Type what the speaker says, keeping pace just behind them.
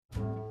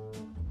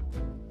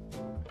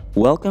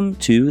Welcome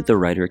to the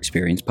Writer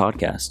Experience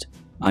Podcast.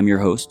 I'm your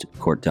host,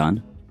 Court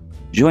Dunn.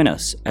 Join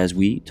us as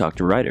we talk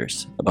to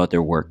writers about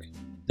their work,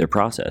 their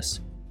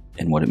process,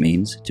 and what it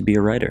means to be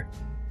a writer.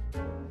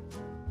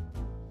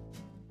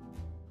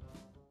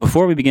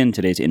 Before we begin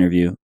today's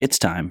interview, it's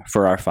time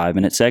for our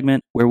 5-minute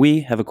segment where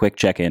we have a quick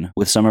check-in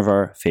with some of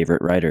our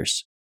favorite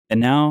writers. And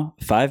now,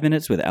 5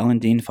 minutes with Alan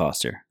Dean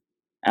Foster.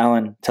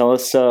 Alan, tell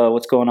us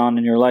what's going on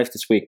in your life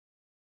this week.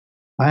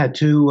 I had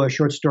two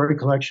short story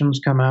collections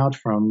come out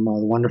from the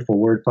wonderful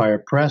Wordfire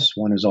Press.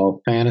 One is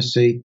all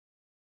fantasy,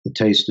 The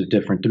Taste of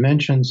Different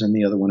Dimensions, and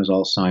the other one is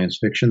all science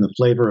fiction, The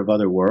Flavor of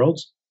Other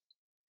Worlds.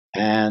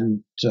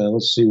 And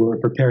let's see, we're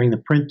preparing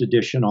the print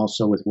edition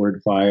also with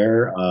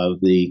Wordfire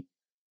of the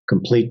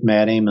complete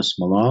Mad Amos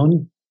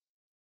Malone.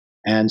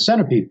 And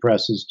Centipede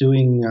Press is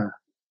doing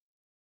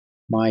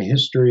a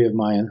history of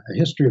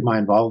my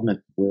involvement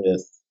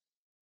with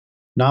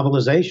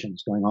novelizations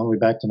going all the way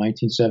back to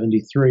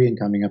 1973 and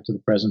coming up to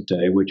the present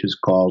day, which is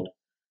called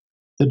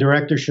The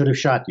Director Should Have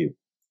Shot You.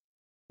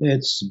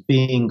 It's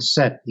being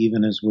set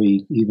even as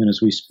we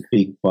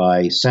speak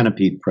by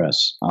Centipede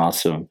Press.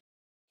 Awesome.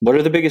 What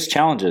are the biggest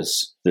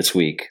challenges this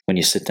week when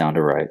you sit down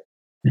to write?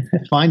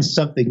 Find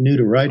something new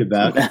to write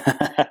about.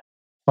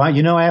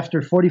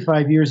 After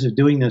 45 years of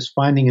doing this,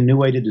 finding a new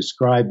way to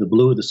describe the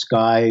blue of the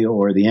sky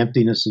or the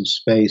emptiness of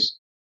space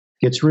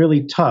gets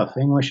really tough.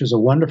 English is a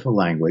wonderful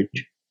language,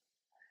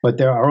 but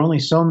there are only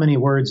so many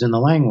words in the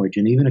language,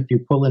 and even if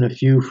you pull in a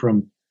few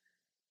from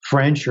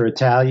French or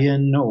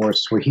Italian or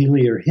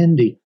Swahili or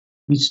Hindi,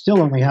 you still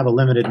only have a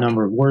limited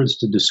number of words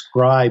to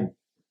describe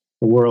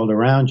the world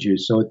around you,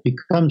 so it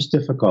becomes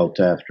difficult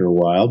after a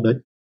while, but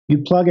you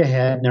plug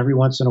ahead, and every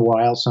once in a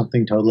while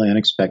something totally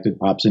unexpected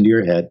pops into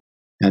your head,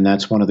 and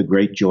that's one of the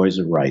great joys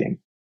of writing.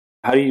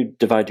 How do you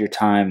divide your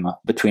time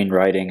between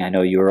writing? I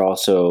know you were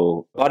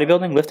also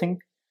bodybuilding,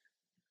 lifting?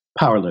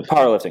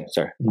 Powerlifting,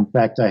 sorry. In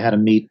fact, I had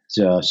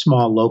a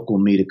small local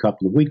meet a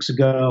couple of weeks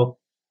ago,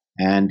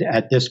 and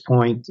at this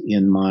point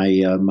in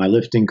my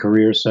lifting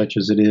career, such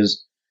as it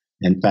is,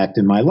 in fact,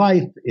 in my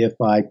life, if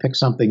I pick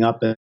something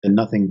up and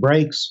nothing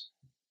breaks,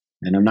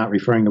 and I'm not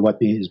referring to what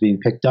is being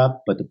picked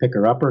up, but the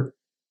picker-upper,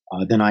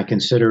 then I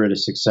consider it a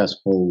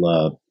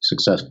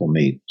successful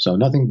meet. So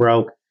nothing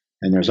broke,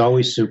 and there's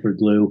always super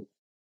glue,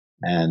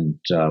 and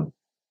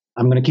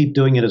I'm going to keep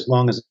doing it as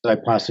long as I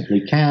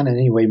possibly can. And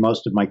anyway,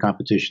 most of my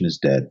competition is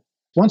dead.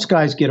 Once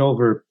guys get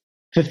over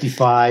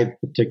 55,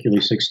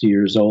 particularly 60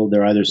 years old,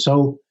 they're either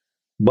so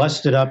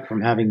busted up from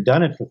having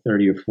done it for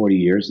 30 or 40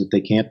 years that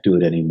they can't do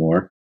it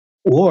anymore,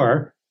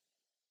 or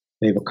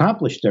they've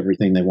accomplished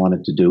everything they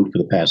wanted to do for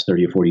the past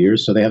 30 or 40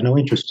 years, so they have no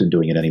interest in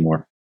doing it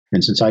anymore.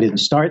 And since I didn't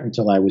start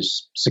until I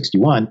was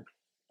 61,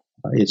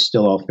 it's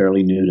still all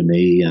fairly new to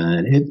me.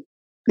 And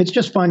it's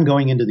just fun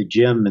going into the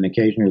gym and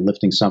occasionally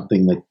lifting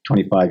something that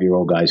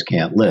 25-year-old guys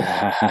can't lift.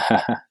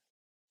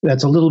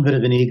 That's a little bit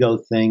of an ego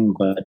thing,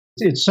 but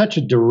it's such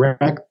a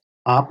direct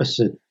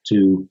opposite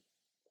to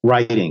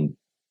writing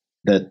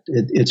that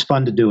it's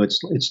fun to do.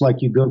 It's like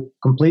you go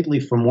completely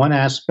from one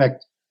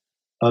aspect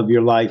of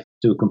your life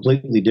to a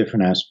completely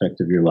different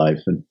aspect of your life.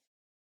 And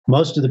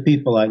most of the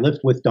people I lift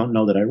with don't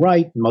know that I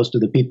write. And most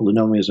of the people who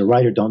know me as a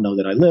writer don't know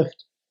that I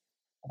lift.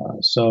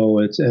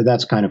 So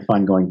that's kind of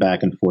fun going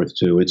back and forth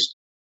too.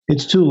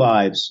 It's two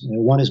lives.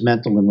 One is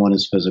mental and one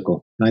is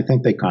physical. And I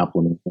think they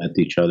complement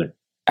each other.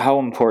 How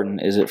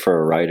important is it for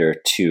a writer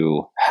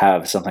to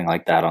have something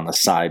like that on the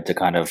side to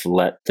kind of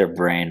let their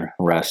brain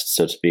rest,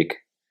 so to speak?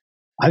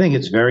 I think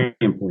it's very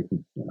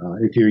important.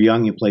 If you're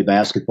young, you play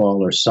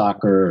basketball or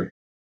soccer or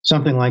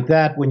something like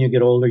that. When you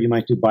get older, you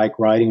might do bike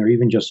riding or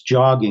even just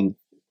jogging.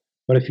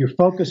 But if you're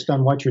focused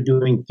on what you're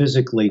doing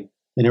physically,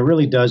 then it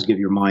really does give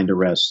your mind a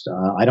rest.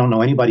 I don't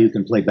know anybody who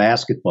can play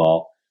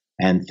basketball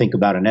and think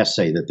about an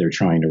essay that they're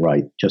trying to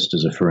write, just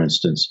as a for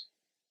instance.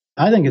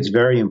 I think it's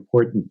very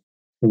important.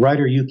 The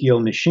writer Yukio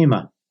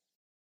Mishima,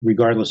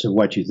 regardless of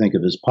what you think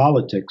of his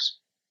politics,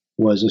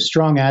 was a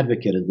strong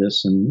advocate of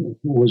this and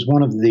was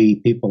one of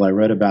the people I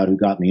read about who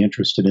got me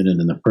interested in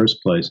it in the first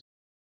place.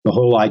 The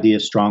whole idea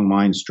of strong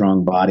mind,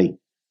 strong body.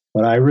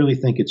 But I really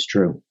think it's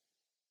true.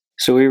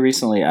 So we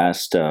recently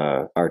asked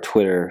our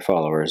Twitter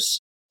followers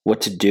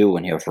what to do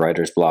when you have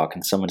writer's block,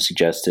 and someone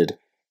suggested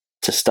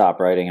to stop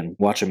writing and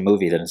watch a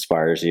movie that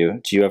inspires you.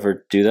 Do you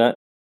ever do that?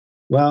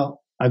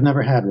 Well, I've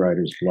never had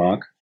writer's block,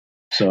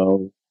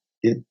 so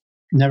it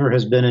never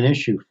has been an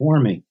issue for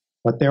me.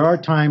 But there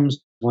are times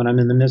when I'm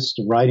in the midst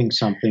of writing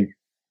something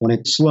when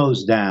it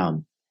slows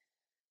down.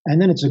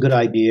 And then it's a good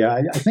idea.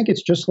 I think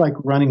it's just like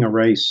running a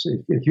race.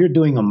 If you're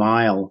doing a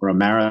mile or a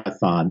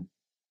marathon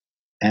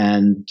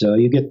and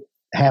you get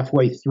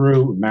halfway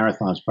through,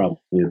 marathon's probably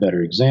a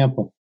better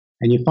example,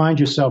 and you find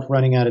yourself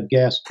running out of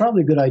gas,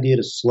 probably a good idea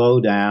to slow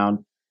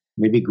down,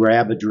 maybe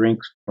grab a drink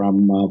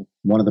from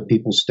one of the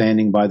people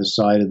standing by the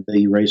side of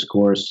the race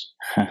course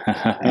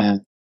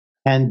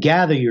and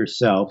gather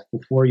yourself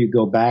before you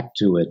go back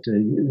to it.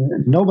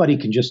 Nobody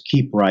can just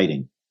keep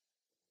writing.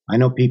 I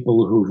know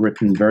people who've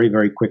written very,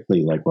 very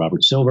quickly, like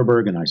Robert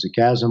Silverberg and Isaac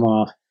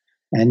Asimov,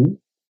 and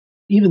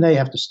even they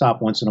have to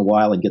stop once in a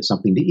while and get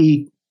something to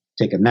eat,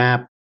 take a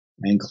nap,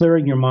 and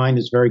clearing your mind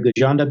is very good.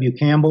 John W.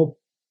 Campbell,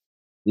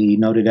 the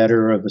noted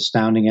editor of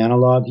Astounding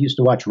Analog, he used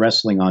to watch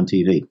wrestling on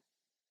TV.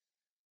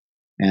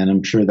 And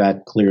I'm sure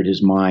that cleared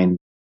his mind,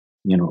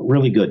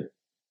 really good.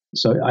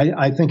 So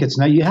I think it's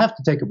now you have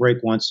to take a break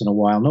once in a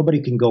while.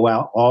 Nobody can go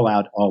out all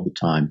the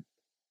time.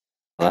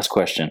 Last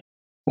question.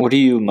 What are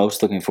you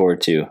most looking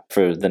forward to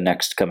for the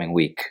next coming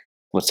week?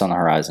 What's on the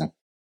horizon?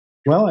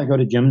 Well, I go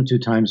to gym 2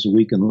 times a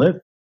week and lift,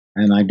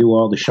 and I do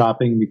all the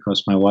shopping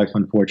because my wife,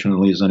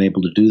 unfortunately, is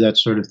unable to do that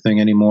sort of thing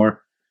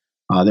anymore.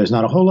 There's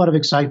not a whole lot of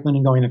excitement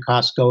in going to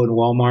Costco and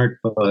Walmart,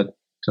 but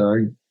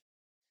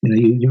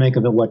you make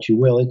of it what you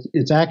will.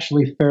 It's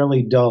actually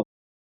fairly dull.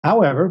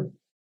 However,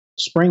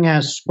 spring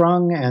has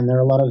sprung, and there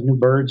are a lot of new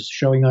birds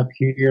showing up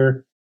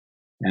here.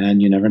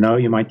 And you never know,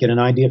 you might get an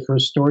idea for a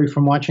story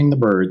from watching the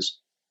birds.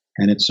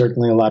 And it's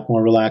certainly a lot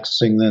more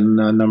relaxing than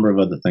a number of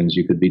other things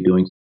you could be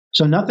doing.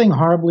 So nothing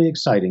horribly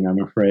exciting,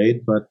 I'm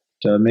afraid, but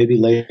maybe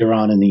later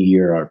on in the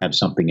year I'll have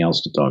something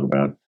else to talk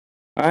about.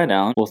 All right,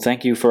 Alan. Well,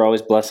 thank you for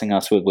always blessing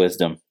us with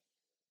wisdom.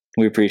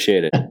 We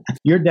appreciate it.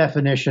 Your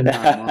definition,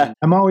 not mine.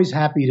 I'm always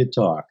happy to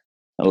talk.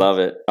 I love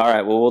it. All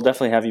right. Well, we'll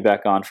definitely have you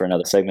back on for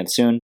another segment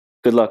soon.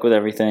 Good luck with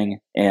everything,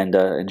 and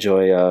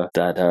enjoy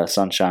that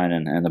sunshine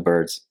and the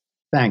birds.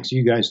 Thanks.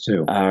 You guys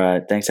too. All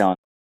right. Thanks, Alan.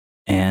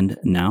 And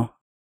now,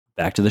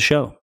 back to the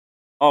show.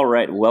 All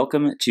right.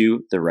 Welcome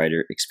to the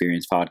Writer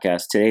Experience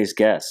Podcast. Today's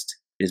guest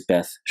is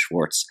Beth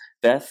Schwartz.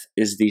 Beth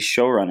is the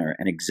showrunner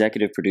and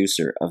executive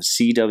producer of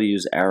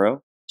CW's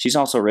Arrow. She's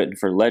also written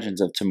for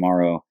Legends of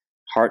Tomorrow,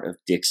 Heart of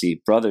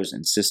Dixie, Brothers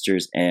and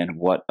Sisters, and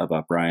What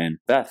About Brian?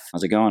 Beth,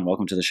 how's it going?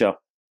 Welcome to the show.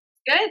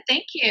 Good,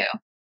 thank you.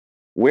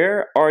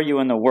 Where are you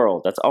in the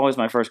world? That's always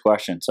my first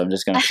question, so I'm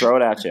just going to throw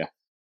it at you.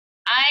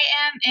 I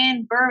am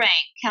in Burbank,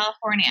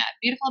 California.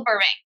 Beautiful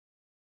Burbank.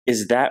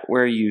 Is that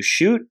where you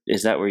shoot?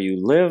 Is that where you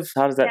live?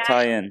 How does that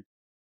tie in?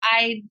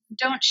 I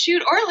don't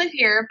shoot or live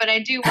here, but I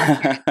do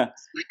work here.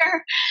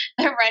 Where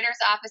the writer's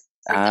offices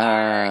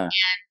are, and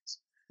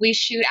we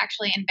shoot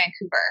actually in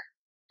Vancouver.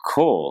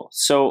 Cool.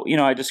 So,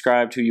 I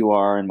described who you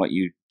are and what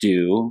you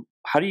do.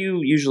 How do you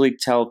usually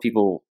tell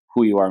people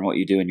who you are and what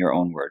you do in your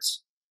own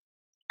words?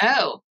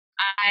 Oh,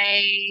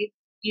 I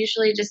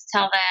usually just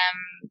tell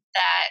them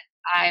that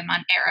I'm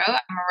on Arrow.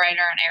 I'm a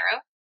writer on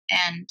Arrow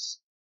and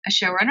a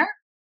showrunner.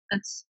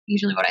 That's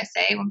usually what I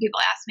say when people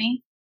ask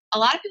me. A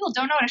lot of people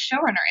don't know what a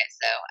showrunner is,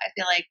 though. I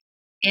feel like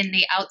in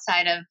the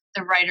outside of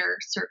the writer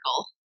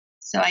circle.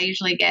 So I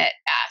usually get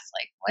asked,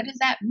 what does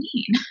that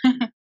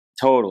mean?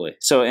 Totally.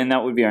 So, and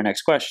that would be our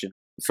next question.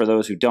 For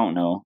those who don't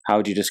know, how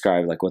would you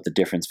describe what the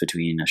difference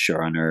between a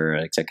showrunner,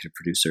 an executive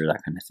producer,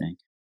 that kind of thing?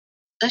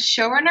 The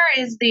showrunner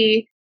is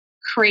the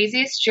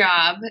craziest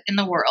job in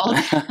the world.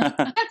 That's how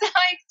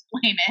I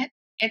explain it.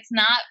 It's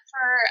not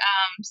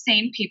for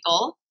sane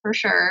people, for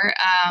sure.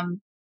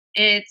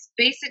 It's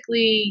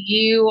basically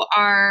you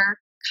are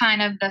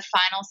kind of the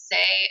final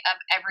say of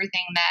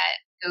everything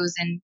that goes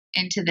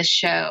into the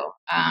show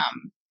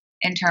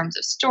in terms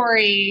of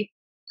story,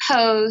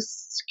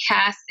 post,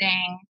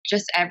 casting,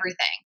 just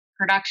everything.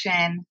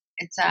 Production.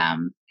 It's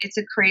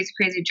a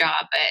crazy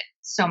job, but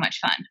so much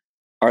fun.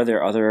 Are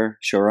there other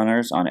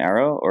showrunners on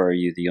Arrow, or are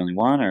you the only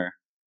one? Or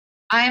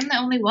I am the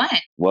only one.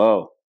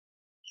 Whoa.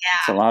 Yeah.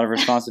 It's a lot of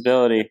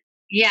responsibility.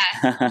 Yes,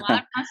 a lot of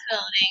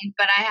responsibility.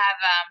 But I have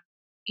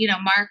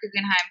Mark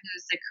Guggenheim,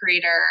 who's the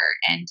creator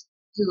and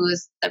who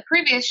was the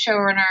previous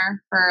showrunner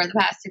for the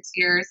past 6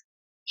 years.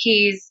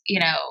 He's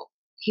been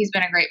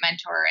a great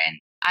mentor, and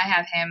I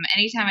have him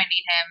anytime I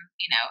need him,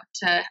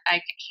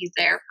 he's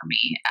there for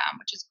me,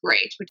 which is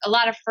great. Which a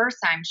lot of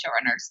first-time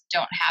showrunners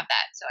don't have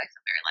that, so I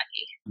feel very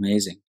lucky.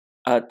 Amazing.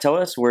 Tell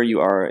us where you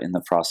are in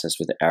the process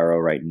with Arrow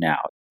right now.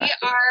 We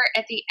are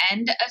at the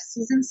end of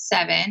season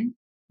 7.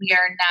 We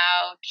are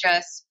now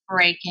just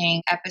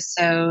breaking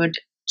episode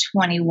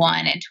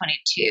 21 and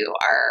 22,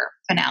 our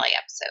finale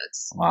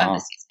episodes of the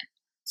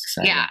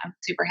season. Yeah, I'm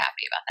super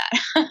happy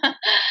about that.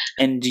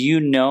 And do you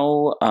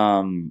know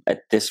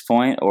at this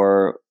point,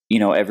 or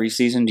every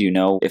season, do you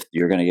know if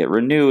you're going to get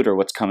renewed or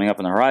what's coming up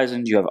on the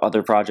horizon? Do you have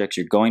other projects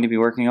you're going to be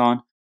working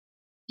on?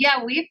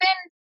 Yeah, we've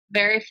been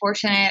very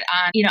fortunate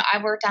on,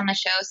 I've worked on the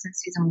show since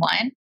season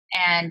 1,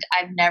 and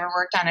I've never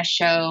worked on a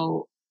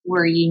show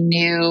where you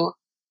knew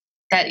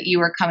that you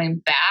were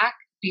coming back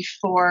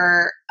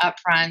before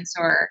upfronts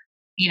or,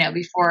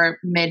 before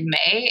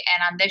mid-May.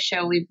 And on this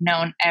show, we've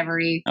known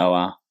every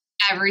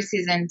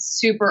season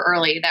super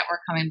early that we're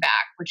coming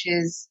back, which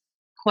is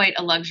quite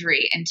a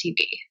luxury in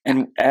TV.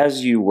 And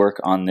as you work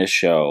on this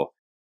show,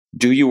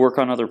 do you work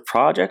on other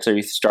projects? Are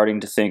you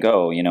starting to think,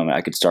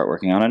 I could start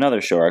working on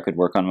another show, or I could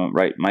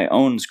write my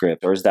own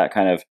script? Or is that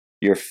kind of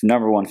your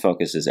number one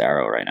focus is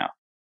Arrow right now?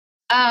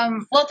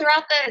 Well,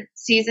 throughout the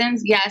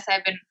seasons, yes,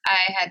 I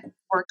had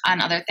worked on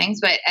other things,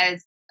 but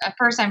as a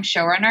first-time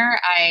showrunner,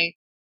 I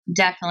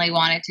definitely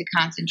wanted to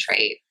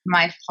concentrate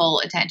my full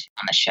attention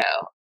on the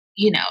show.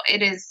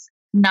 It is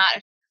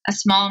not a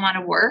small amount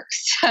of work,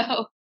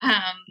 so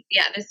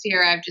this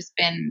year I've just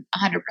been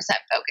 100%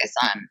 focused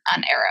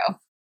on Arrow.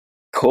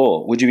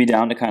 Cool. Would you be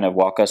down to kind of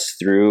walk us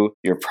through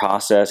your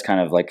process, kind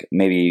of like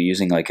maybe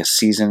using like a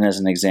season as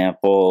an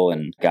example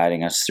and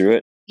guiding us through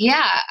it?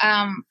 Yeah.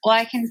 Well,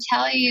 I can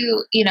tell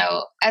you,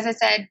 as I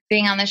said,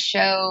 being on the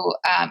show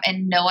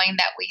and knowing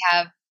that we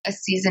have a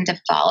season to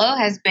follow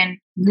has been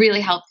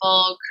really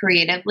helpful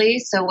creatively.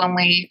 So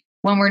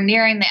when we're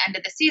nearing the end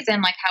of the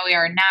season, like how we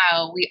are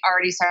now, we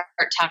already start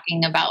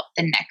talking about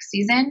the next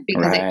season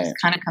because it just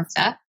kind of comes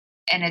up,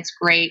 and it's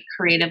great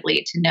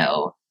creatively to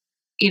know,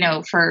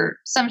 for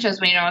some shows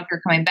when you don't know if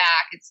you're coming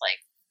back, it's like,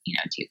 do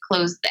you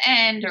close the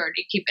end or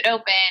do you keep it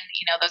open?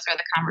 Those are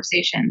the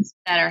conversations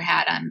that are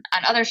had on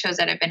other shows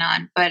that I've been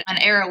on. But on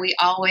Arrow, we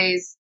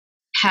always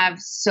have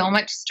so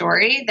much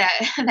story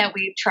that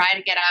we try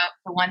to get out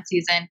for one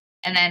season,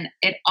 and then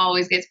it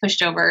always gets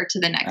pushed over to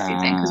the next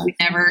season because we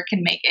never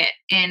can make it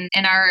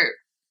in our,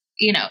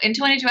 in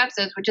 22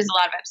 episodes, which is a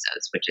lot of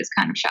episodes, which is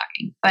kind of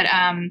shocking. But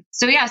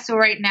so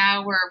right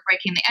now we're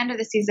breaking the end of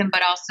the season,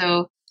 but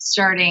also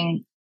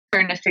starting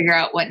to figure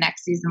out what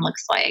next season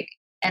looks like.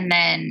 And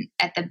then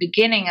at the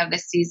beginning of the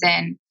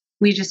season,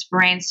 we just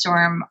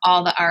brainstorm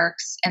all the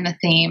arcs and the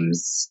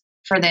themes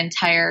for the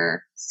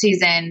entire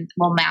season.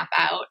 We'll map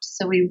out.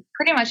 So we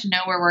pretty much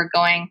know where we're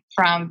going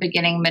from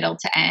beginning, middle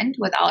to end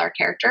with all our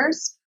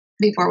characters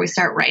before we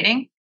start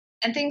writing.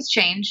 And things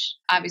change,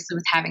 obviously,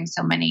 with having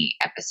so many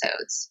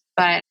episodes.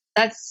 But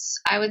that's,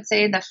 I would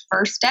say, the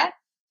first step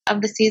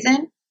of the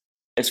season.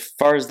 As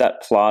far as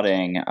that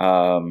plotting,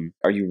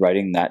 are you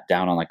writing that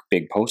down on like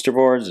big poster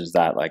boards? Is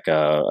that like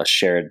a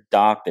shared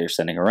doc they're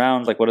sending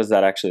around? Like, what does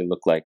that actually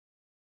look like?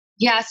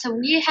 Yeah, so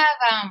we've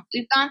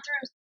gone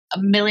through a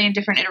million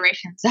different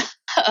iterations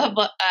of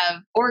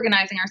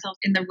organizing ourselves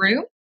in the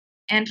room.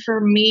 And for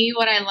me,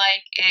 what I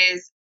like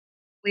is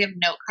we have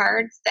note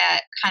cards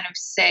that kind of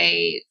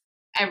say,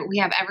 we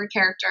have every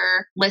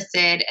character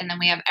listed, and then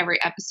we have every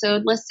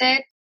episode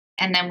listed.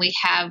 And then we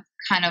have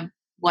kind of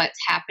what's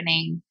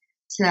happening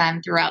to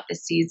them throughout the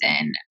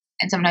season.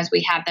 And sometimes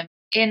we have them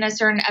in a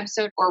certain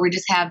episode, or we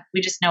just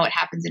know what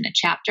happens in a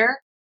chapter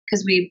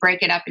because we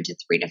break it up into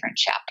 3 different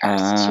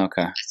chapters.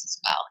 Okay. As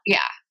well. Yeah.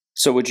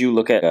 So would you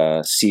look at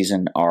a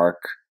season arc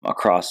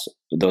across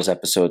those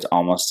episodes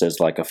almost as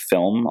like a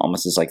film,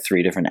 almost as like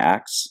 3 different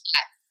acts?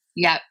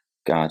 Yep.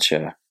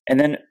 Gotcha. And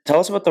then tell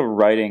us about the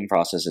writing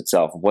process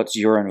itself. What's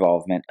your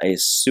involvement? I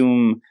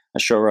assume a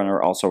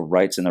showrunner also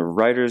writes in the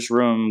writer's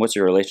room. What's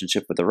your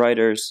relationship with the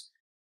writers?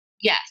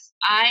 Yes,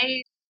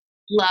 I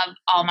love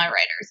all my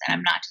writers, and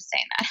I'm not just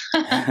saying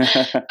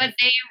that. But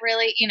they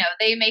really,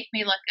 they make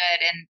me look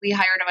good. And we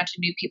hired a bunch of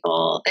new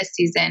people this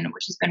season,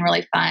 which has been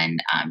really fun,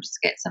 just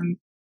to get some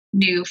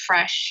new,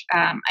 fresh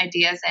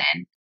ideas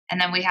in. And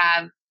then we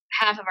have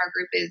half of our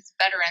group is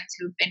veterans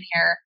who've been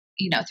here,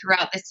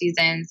 throughout the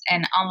seasons.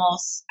 And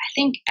almost, I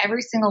think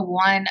every single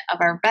one of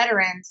our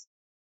veterans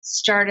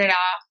started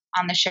off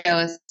on the show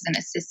as an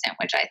assistant,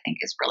 which I think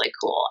is really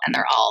cool. And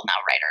they're all now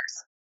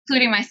writers,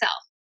 including myself.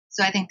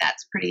 So I think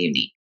that's pretty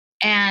unique.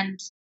 And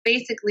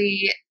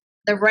basically,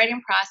 the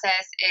writing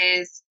process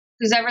is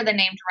who's ever the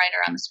named writer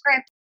on the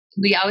script.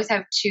 We always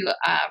have 2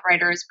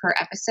 writers per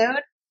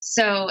episode.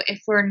 So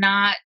if we're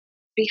not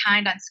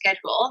behind on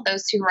schedule,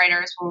 those 2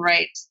 writers will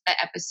write the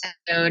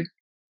episode.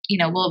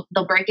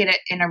 They'll break it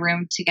in a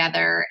room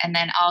together, and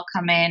then I'll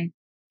come in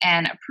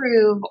and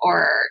approve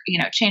or,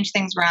 change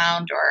things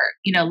around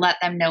or, let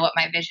them know what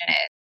my vision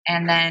is.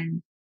 And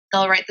then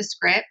they'll write the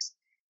script,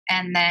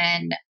 and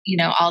then,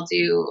 I'll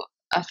do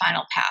a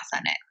final pass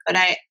on it. But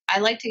I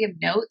like to give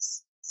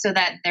notes so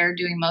that they're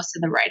doing most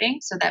of the writing,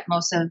 so that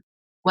most of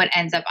what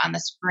ends up on the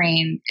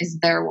screen is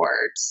their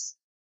words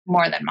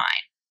more than mine.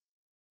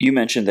 You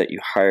mentioned that you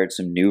hired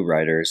some new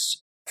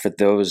writers. For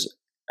those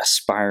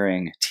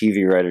aspiring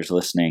TV writers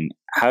listening,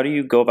 how do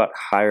you go about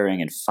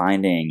hiring and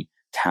finding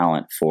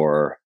talent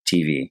for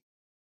TV?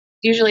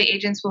 Usually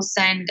agents will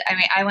send,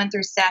 I went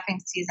through staffing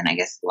season, I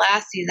guess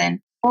last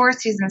season, for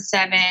season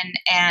 7,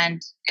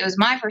 and it was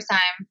my first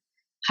time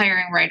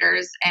hiring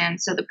writers. And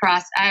so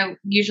I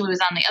usually was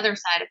on the other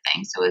side of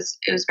things. So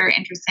it was very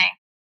interesting.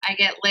 I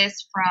get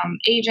lists from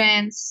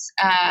agents,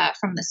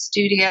 from the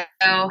studio,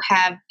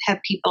 have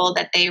people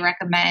that they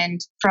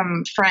recommend,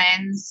 from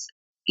friends,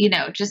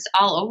 just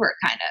all over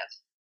kind of.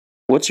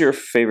 What's your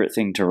favorite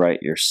thing to write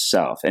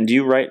yourself? And do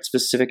you write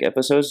specific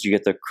episodes? Do you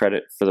get the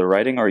credit for the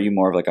writing, or are you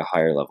more of like a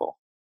higher level?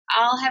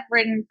 I'll have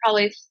written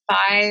probably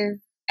 5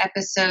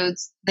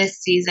 episodes this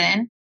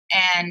season.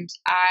 And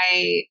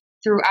I,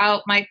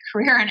 throughout my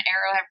career on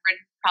Arrow, have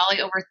written probably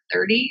over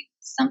 30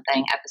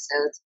 something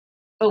episodes.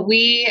 But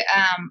we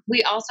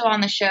also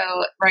on the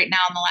show right now,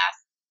 in the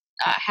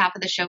last half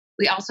of the show,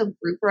 we also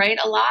group write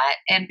a lot.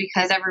 And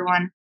because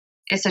everyone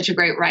is such a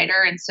great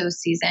writer and so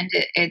seasoned,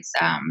 it's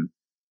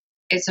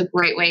a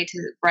great way to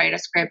write a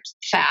script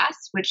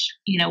fast, which,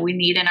 we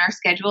need in our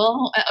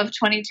schedule of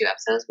 22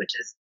 episodes, which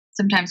is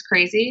sometimes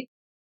crazy.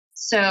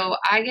 So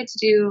I get to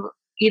do,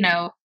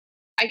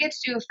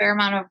 a fair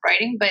amount of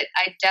writing, but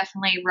I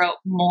definitely wrote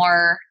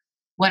more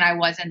when I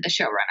wasn't the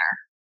showrunner.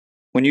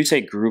 When you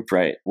say group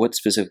write, what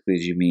specifically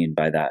do you mean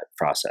by that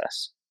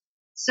process?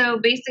 So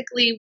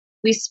basically,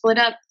 we split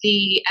up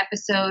the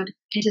episode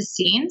into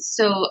scenes.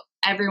 So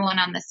everyone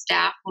on the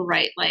staff will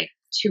write like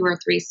 2 or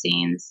 3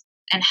 scenes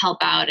and help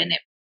out. And it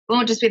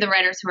won't just be the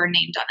writers who are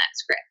named on that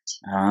script.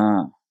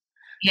 Ah,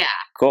 Yeah.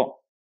 cool.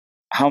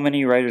 How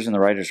many writers in the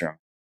writer's room?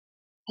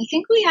 I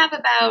think we have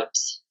about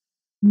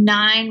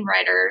 9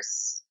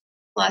 writers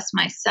plus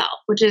myself,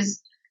 which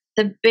is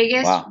the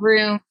biggest Wow.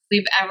 room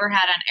we've ever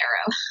had on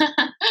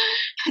Arrow.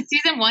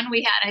 Season 1,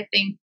 we had, I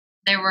think,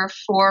 there were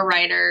 4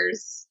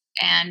 writers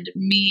and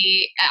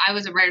me. I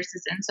was a writer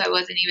assistant, so I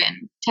wasn't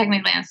even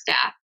technically on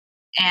staff.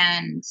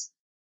 And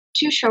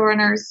 2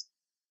 showrunners,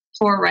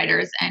 4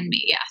 writers, and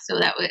me. Yeah, so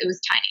it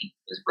was tiny.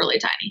 It was really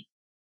tiny.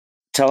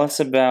 Tell us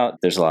about,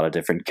 there's a lot of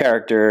different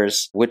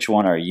characters. Which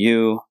one are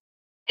you?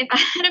 If I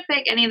had to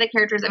pick any of the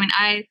characters, I mean,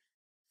 I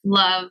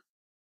love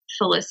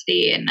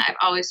Felicity, and I've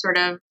always sort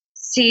of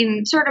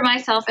seen sort of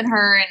myself in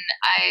her, and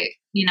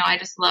I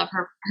just love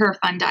her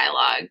fun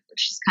dialogue.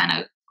 She's kind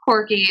of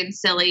quirky and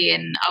silly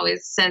and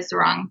always says the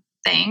wrong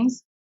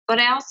things. But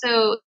I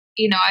also,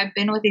 I've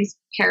been with these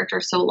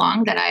characters so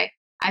long that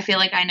I feel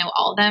like I know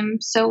all of them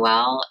so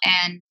well,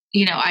 and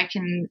I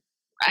can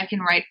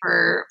write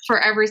for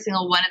every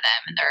single one of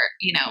them, and they're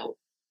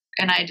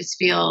and I just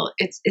feel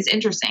it's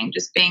interesting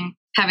just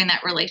having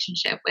that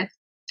relationship with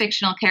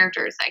fictional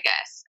characters. I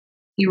guess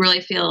you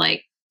really feel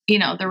like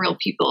the real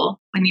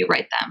people when you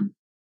write them.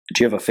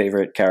 Do you have a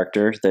favorite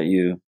character that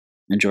you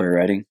enjoy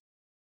writing?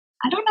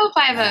 I don't know if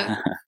I have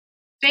a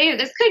favorite.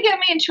 This could get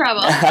me in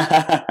trouble.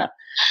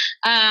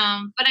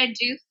 But I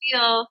do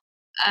feel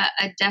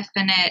a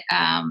definite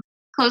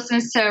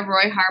closeness to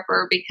Roy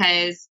Harper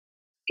because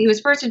he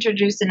was first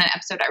introduced in an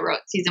episode I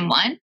wrote, season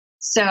 1.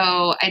 So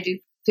I do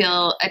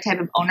feel a type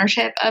of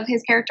ownership of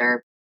his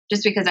character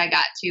just because I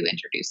got to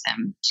introduce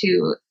him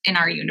in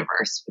our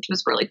universe, which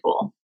was really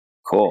cool.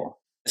 Cool.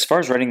 As far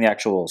as writing the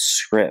actual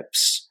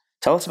scripts,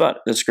 tell us about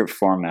the script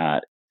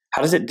format.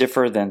 How does it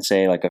differ than,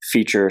 say, like a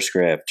feature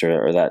script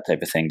or that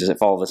type of thing? Does it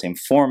follow the same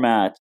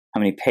format? How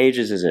many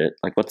pages is it?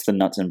 Like, what's the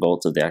nuts and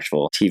bolts of the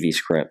actual TV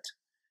script?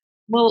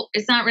 Well,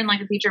 it's not written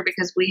like a feature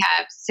because we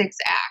have 6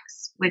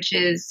 acts, which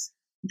is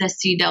the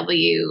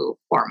CW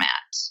format.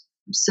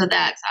 So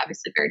that's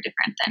obviously very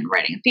different than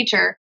writing a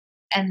feature.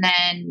 And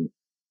then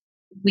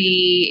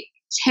we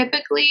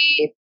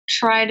typically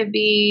try to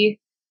be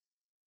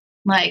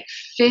like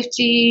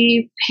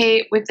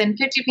within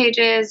 50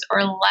 pages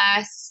or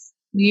less.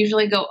 We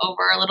usually go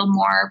over a little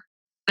more,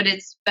 but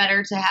it's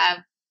better to have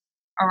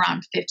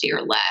around 50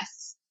 or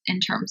less in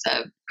terms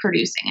of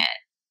producing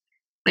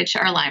it, which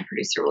our line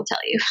producer will tell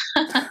you.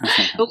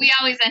 But we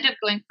always end up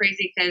going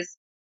crazy because,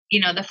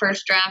 the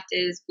first draft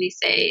is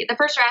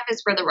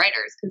for the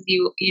writers because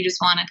you just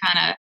want to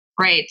kind of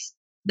write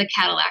the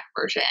Cadillac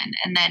version,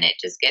 and then it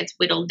just gets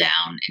whittled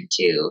down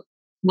into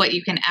what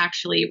you can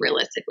actually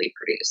realistically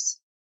produce.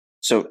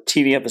 So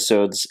TV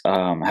episodes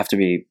have to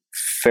be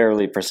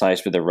fairly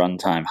precise with the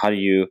runtime. How do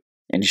you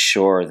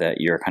ensure that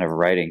you're kind of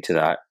writing to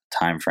that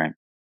time frame?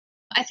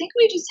 I think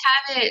we just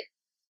have it,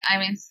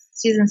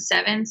 season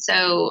 7,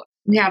 so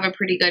we have a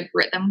pretty good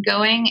rhythm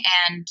going,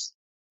 and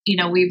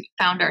we've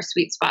found our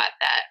sweet spot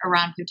that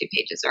around 50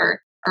 pages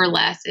or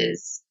less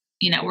is,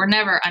 we're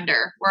never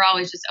under, we're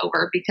always just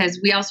over because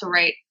we also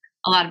write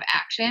a lot of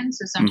action.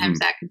 So sometimes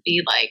that could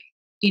be like,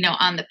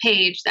 on the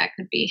page, that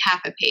could be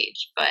half a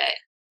page, but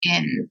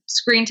in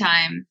screen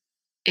time,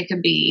 it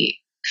could be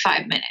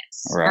 5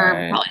 minutes or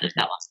probably not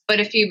that long, but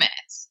a few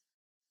minutes.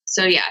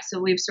 So yeah,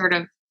 so we've sort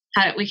of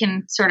we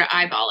can sort of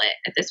eyeball it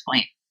at this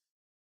point.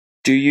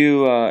 Do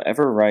you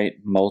ever write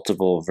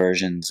multiple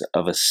versions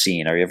of a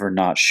scene? Are you ever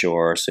not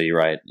sure? So you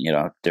write,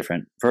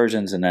 different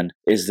versions, and then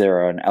is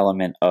there an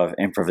element of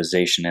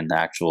improvisation in the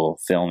actual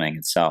filming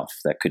itself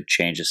that could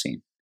change a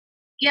scene?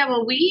 Yeah,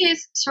 well, we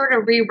sort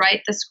of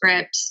rewrite the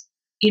script.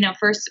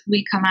 First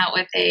we come out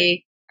with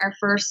our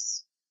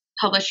first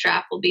published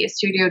draft will be a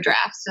studio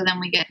draft. So then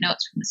we get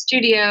notes from the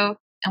studio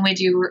and we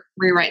do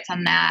rewrites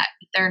on that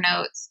with their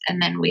notes.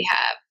 And then we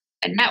have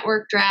a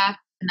network draft,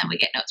 and then we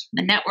get notes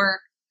from the network.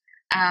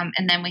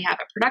 And then we have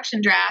a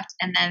production draft,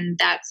 and then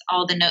that's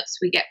all the notes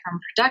we get from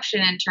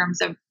production in terms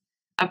of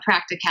a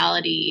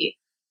practicality.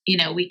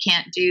 We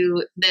can't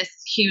do this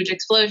huge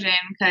explosion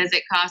because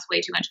it costs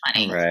way too much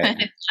money. Right.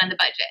 It's on the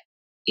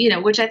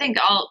budget. Which I think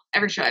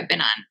every show I've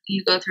been on,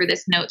 you go through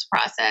this notes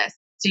process.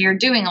 So you're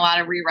doing a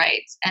lot of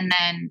rewrites. And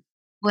then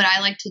what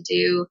I like to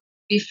do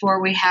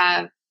before we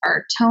have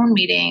our tone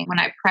meeting, when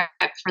I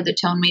prep for the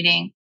tone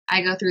meeting,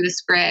 I go through the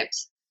script.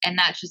 And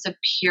that's just a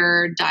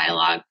pure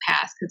dialogue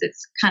pass because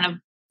it's kind of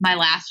my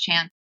last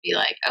chance to be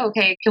like,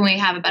 okay, can we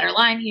have a better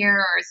line here,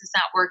 or is this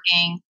not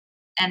working?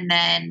 And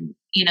then,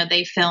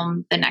 they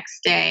film the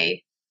next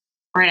day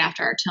right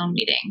after our tone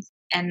meetings.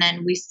 And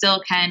then we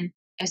still can,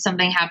 if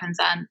something happens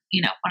on,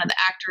 one of the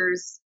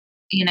actors,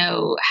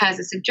 has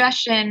a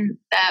suggestion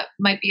that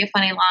might be a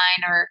funny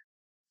line or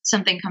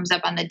something comes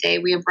up on the day,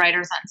 we have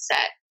writers on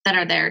set that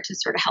are there to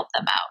sort of help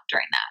them out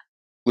during that.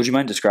 Would you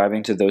mind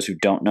describing to those who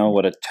don't know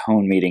what a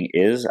tone meeting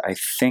is? I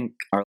think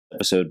our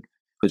episode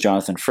with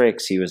Jonathan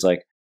Frakes, he was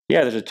like,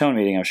 Yeah, there's a tone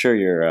meeting. I'm sure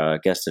your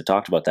guests have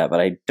talked about that, but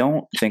I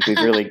don't think we've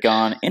really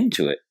gone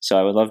into it. So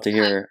I would love to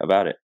hear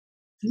about it.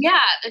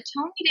 Yeah, the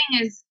tone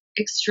meeting is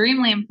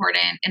extremely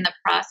important in the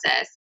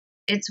process.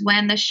 It's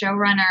when the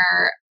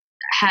showrunner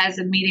has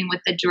a meeting with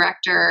the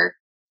director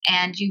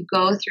and you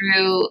go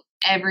through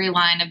every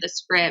line of the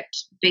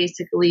script,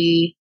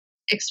 basically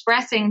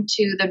expressing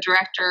to the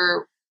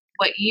director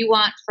what you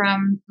want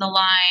from the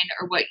line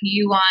or what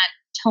you want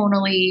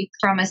tonally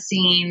from a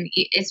scene.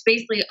 It's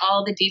basically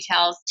all the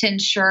details to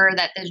ensure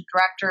that the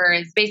director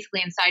is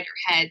basically inside your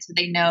head so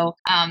they know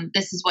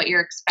this is what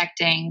you're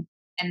expecting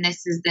and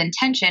this is the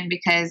intention,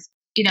 because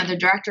the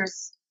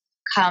directors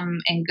come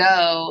and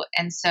go,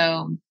 and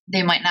so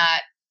they might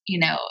not,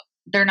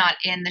 they're not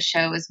in the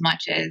show as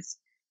much as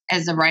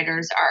the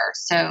writers are.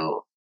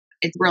 So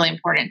it's really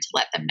important to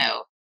let them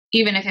know,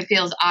 even if it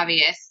feels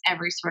obvious,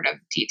 every sort of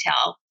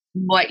detail,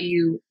 what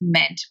you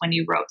meant when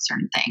you wrote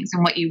certain things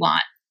and what you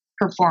want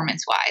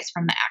performance-wise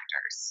from the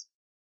actors.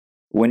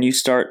 When you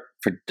start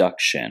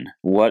production,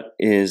 what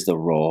is the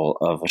role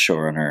of a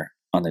showrunner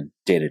on the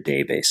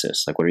day-to-day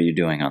basis? Like, what are you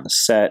doing on the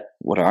set?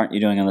 What aren't you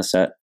doing on the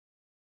set?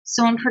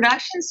 So when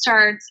production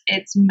starts,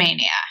 it's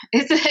mania.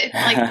 It's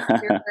like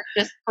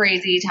just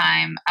crazy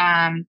time.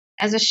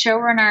 As a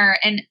showrunner,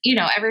 and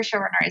every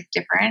showrunner is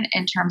different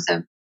in terms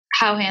of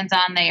how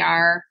hands-on they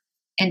are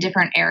in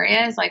different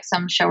areas. Like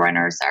some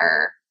showrunners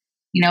are,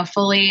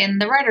 fully in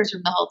the writer's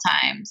room the whole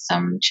time.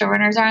 Some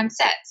showrunners are on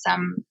set,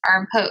 some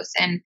are in post.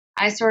 And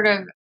I sort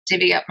of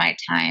divvy up my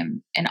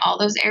time in all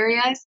those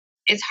areas.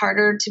 It's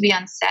harder to be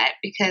on set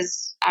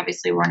because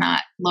obviously we're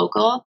not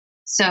local.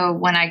 So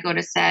when I go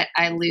to set,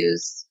 I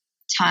lose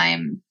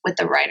time with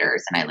the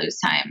writers and I lose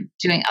time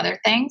doing other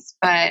things.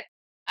 But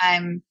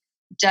I'm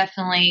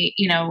definitely,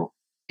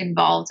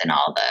 involved in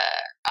all the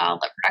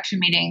production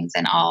meetings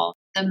and all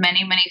the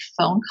many, many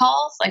phone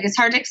calls. Like, it's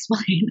hard to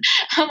explain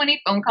how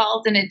many phone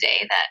calls in a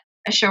day that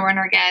a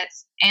showrunner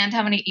gets and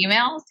how many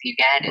emails you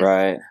get. It's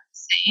right.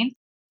 Insane.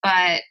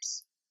 But,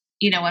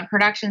 when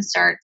production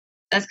starts,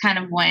 that's kind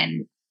of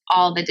when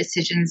all the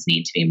decisions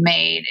need to be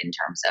made in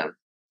terms of,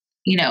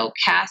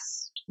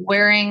 cast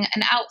wearing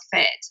an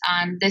outfit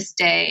on this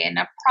day and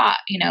a prop,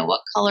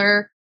 what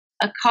color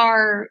a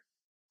car,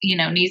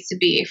 needs to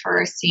be for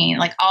a scene.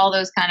 Like, all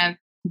those kind of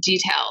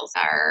details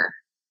are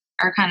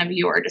kind of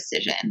your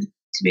decision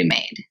to be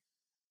made.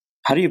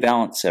 How do you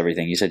balance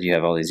everything? You said you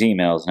have all these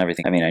emails and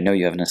everything. I mean, I know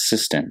you have an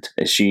assistant.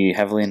 Is she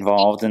heavily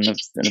involved in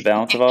the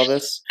balance of all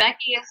this?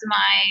 Becky is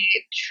my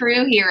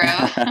true hero.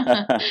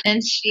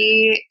 And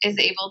she is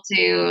able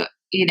to,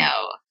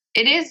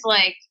 it is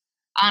like,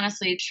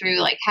 honestly true.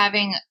 Like,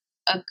 having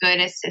a good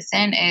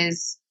assistant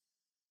is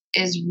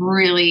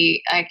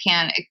really, I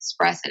can't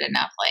express it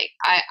enough. Like,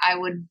 I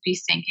would be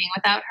sinking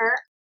without her.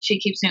 She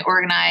keeps me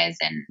organized,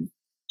 and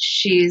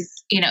she's,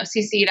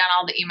 CC'd on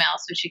all the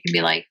emails, so she can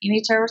be like, you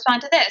need to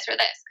respond to this or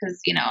this,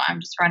 because,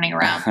 I'm just running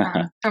around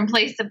from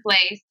place to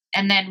place.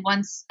 And then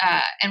once,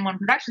 and when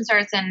production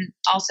starts, and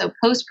also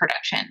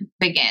post-production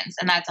begins,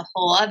 and that's a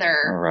whole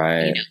other,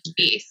 right.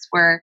 Piece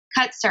where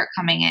cuts start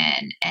coming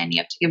in, and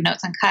you have to give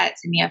notes on cuts,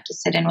 and you have to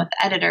sit in with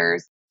the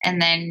editors.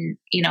 And then,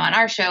 on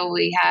our show,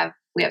 we have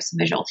some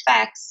visual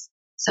effects.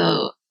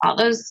 So all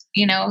those,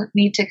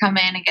 need to come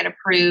in and get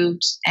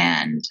approved.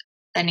 And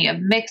then you have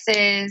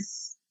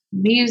mixes,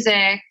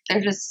 music. They're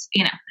just,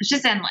 it's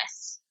just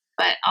endless,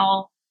 but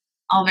all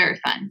very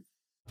fun.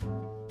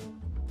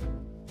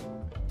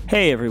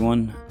 Hey,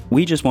 everyone.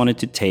 We just wanted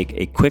to take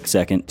a quick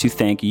second to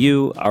thank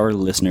you, our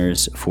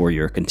listeners, for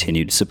your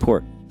continued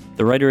support.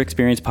 The Writer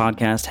Experience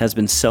podcast has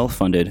been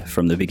self-funded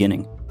from the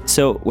beginning.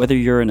 So whether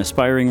you're an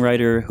aspiring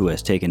writer who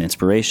has taken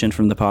inspiration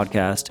from the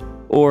podcast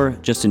or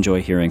just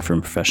enjoy hearing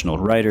from professional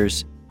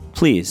writers,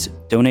 please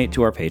donate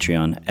to our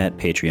Patreon at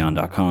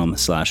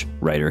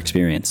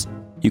patreon.com/writerexperience.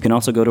 You can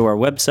also go to our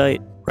website,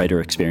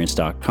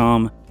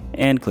 writerexperience.com,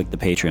 and click the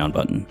Patreon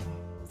button.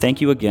 Thank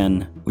you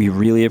again. We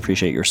really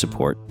appreciate your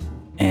support.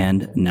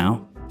 And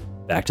now,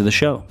 back to the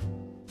show.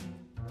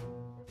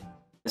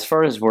 As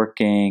far as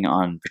working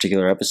on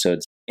particular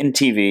episodes, in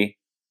TV,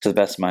 to the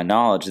best of my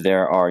knowledge,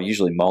 there are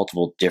usually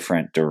multiple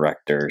different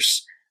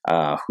directors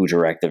who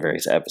direct the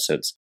various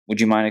episodes. Would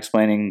you mind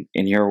explaining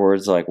in your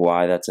words, like,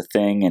 why that's a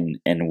thing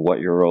and what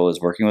your role is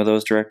working with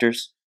those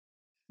directors?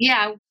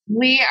 Yeah,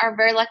 we are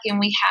very lucky, and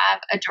we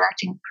have a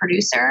directing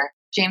producer,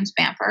 James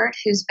Bamford,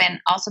 who's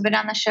also been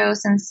on the show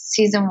since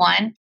season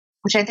 1,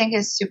 which I think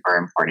is super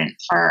important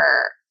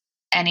for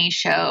any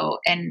show.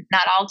 And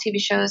not all TV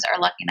shows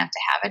are lucky enough to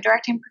have a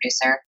directing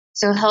producer.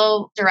 So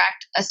he'll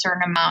direct a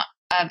certain amount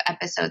of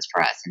episodes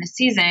for us in a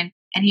season.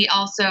 And he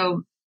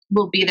also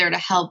will be there to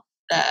help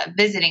the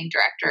visiting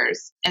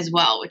directors as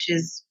well, which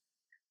is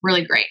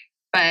really great.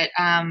 But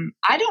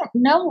I don't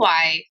know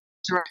why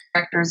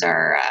directors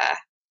are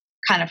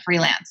kind of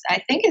freelance.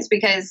 I think it's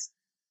because,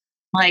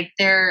 like,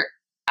 I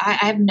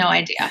have no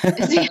idea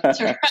is the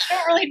answer. I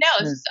don't really know.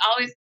 It's just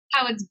always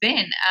how it's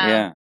been.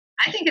 Yeah.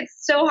 I think it's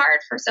so hard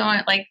for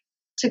someone, like,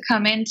 to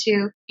come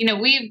into,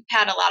 we've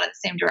had a lot of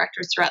the same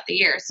directors throughout the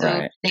year, so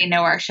Right. they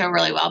know our show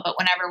really well. But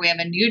whenever we have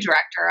a new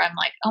director, I'm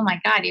like, oh my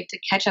God, you have to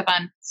catch up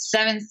on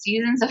 7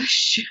 seasons of a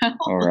show.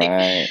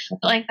 Right.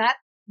 like that's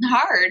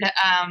hard.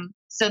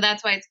 So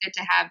that's why it's good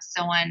to have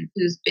someone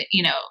who's been,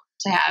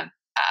 to have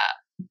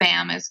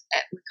Bam, as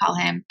we call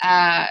him,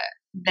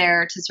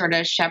 there to sort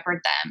of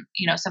shepherd them.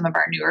 Some of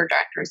our newer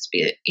directors,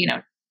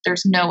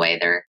 there's no way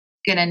they're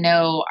gonna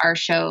know our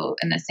show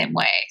in the same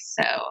way.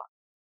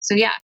 So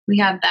yeah, we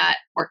have that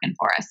working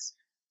for us.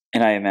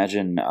 And I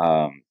imagine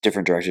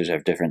different directors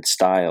have different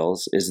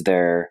styles. Is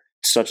there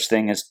such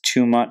thing as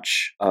too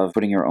much of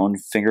putting your own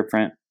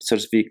fingerprint, so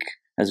to speak,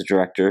 as a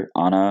director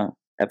on a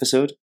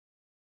episode?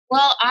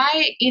 Well,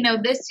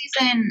 this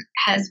season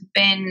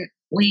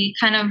we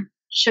kind of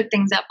shook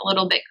things up a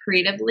little bit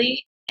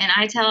creatively. And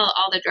I tell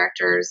all the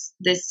directors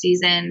this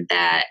season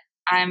that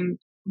I'm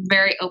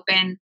very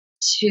open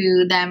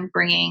to them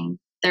bringing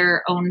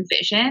their own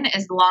vision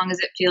as long as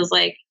it feels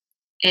like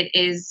it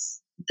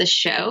is the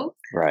show.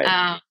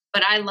 Right.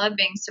 But I love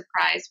being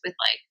surprised with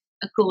like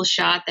a cool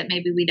shot that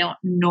maybe we don't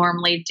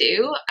normally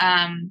do.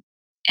 And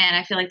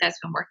I feel like that's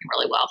been working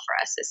really well for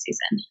us this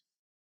season.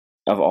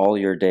 Of all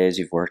your days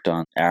you've worked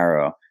on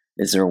Arrow,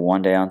 is there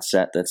one day on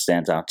set that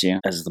stands out to you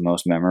as the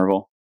most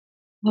memorable?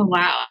 Oh,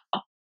 wow.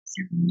 Is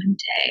there one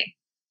day?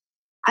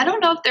 I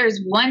don't know if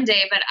there's one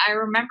day, but I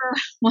remember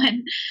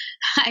when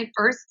I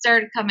first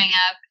started coming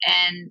up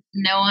and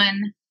no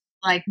one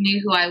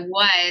knew who I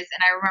was.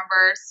 And I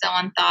remember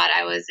someone thought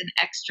I was an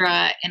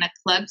extra in a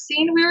club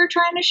scene we were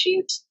trying to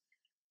shoot.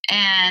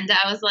 And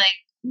I was like,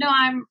 no,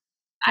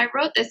 I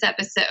wrote this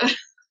episode.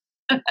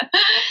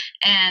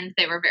 And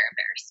they were very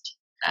embarrassed.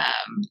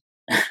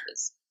 It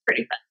was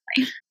pretty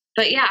fun.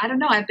 But yeah, I don't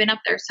know. I've been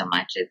up there so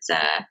much. It's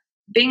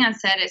being on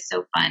set is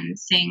so fun,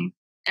 seeing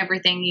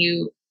everything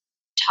you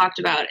talked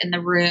about in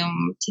the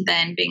room to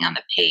then being on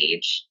the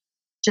page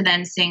to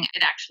then seeing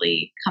it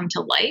actually come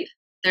to life.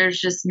 There's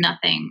just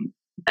nothing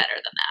better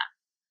than that.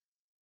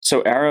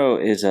 So Arrow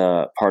is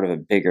a part of a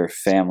bigger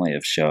family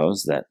of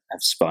shows that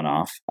have spun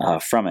off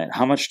from it.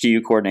 How much do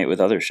you coordinate with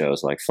other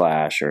shows like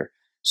Flash or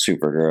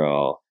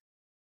Supergirl?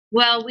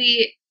 Well,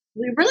 we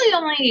really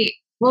only,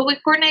 we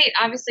coordinate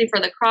obviously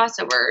for the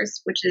crossovers,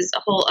 which is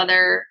a whole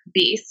other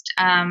beast.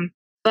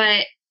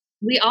 But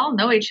we all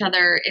know each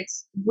other.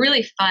 It's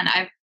really fun.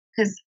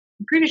 Because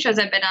previous shows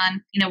I've been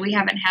on, we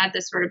haven't had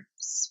this sort of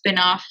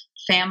spin-off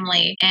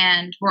family,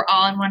 and we're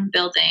all in one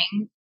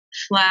building.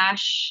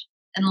 Flash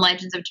and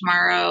Legends of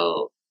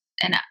Tomorrow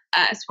and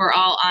us, we're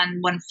all on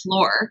one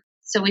floor.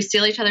 So we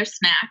steal each other's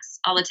snacks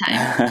all the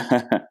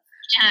time.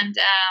 And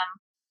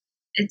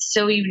it's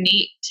so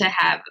unique to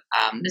have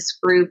this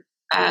group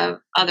of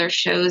other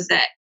shows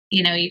that,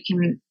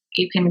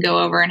 you can go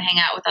over and hang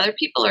out with other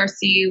people or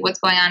see what's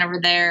going on over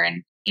there.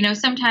 And,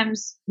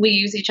 sometimes we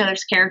use each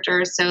other's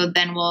characters, so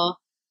then we'll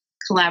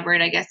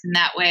collaborate, I guess, in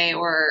that way,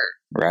 or,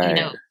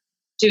 right.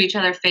 Do each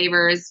other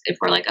favors if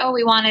we're like, oh,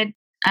 we wanted,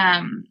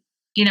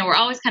 we're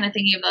always kind of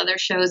thinking of other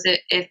shows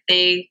if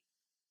they,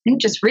 I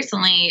think just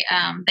recently,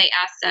 they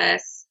asked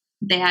us,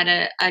 they had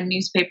a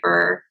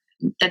newspaper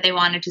that they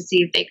wanted to see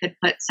if they could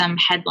put some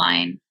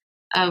headline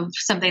of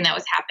something that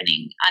was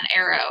happening on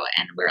Arrow.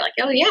 And we were like,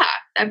 oh yeah,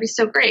 that'd be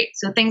so great.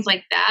 So things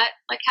like that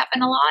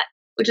happen a lot,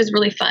 which is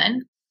really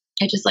fun.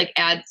 It just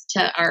adds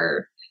to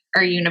our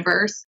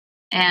universe.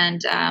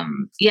 And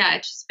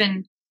it's just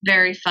been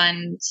very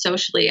fun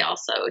socially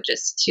also,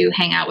 just to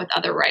hang out with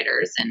other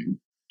writers, and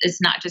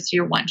it's not just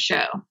your one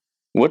show.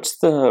 What's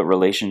the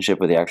relationship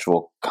with the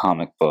actual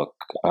comic book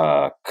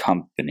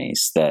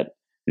companies that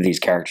these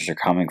characters are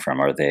coming from?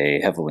 Are they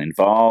heavily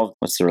involved?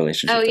 What's the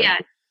relationship? Oh, there? yeah.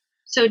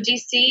 So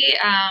DC,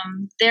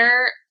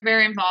 they're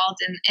very involved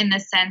in the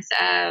sense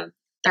of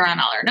they're on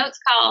all our notes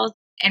calls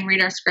and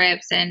read our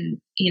scripts. And,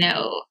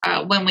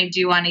 when we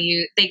do want to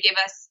use, they give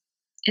us,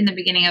 in the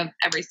beginning of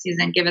every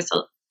season, give us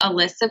a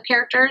list of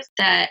characters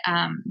that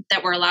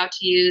we're allowed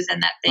to use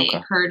and that they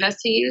encourage us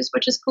to use,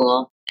 which is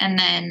cool. And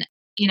then,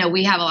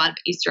 we have a lot of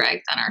Easter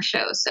eggs on our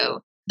show.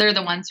 So they're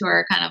the ones who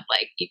are kind of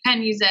like, you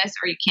can use this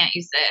or you can't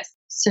use this.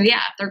 So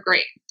yeah, they're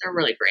great. They're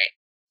really great.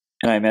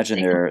 And I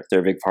imagine they're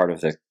a big part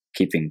of the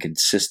keeping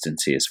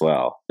consistency as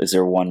well. Is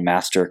there one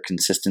master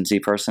consistency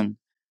person?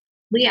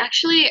 We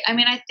actually, I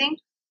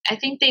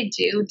think they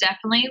do,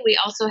 definitely. We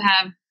also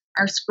have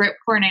our script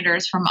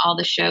coordinators from all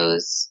the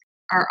shows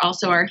are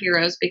also our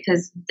heroes,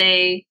 because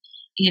they,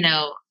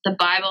 the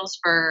Bibles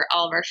for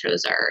all of our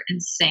shows are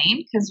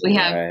insane, because we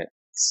have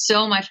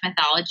so much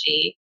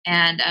mythology,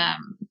 and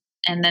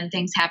then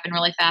things happen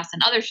really fast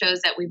in other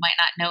shows that we might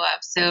not know of.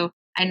 So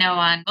I know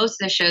on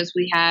most of the shows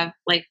we have,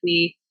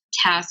 we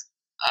task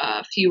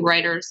a few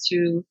writers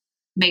to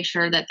make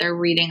sure that they're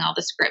reading all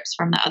the scripts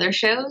from the other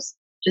shows,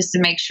 just to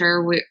make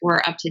sure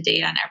we're up to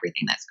date on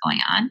everything that's going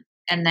on.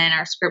 And then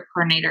our script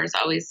coordinators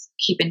always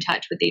keep in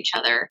touch with each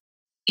other,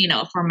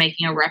 if we're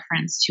making a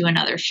reference to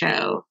another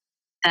show,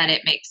 that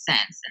it makes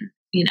sense,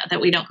 and,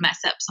 that we don't mess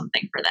up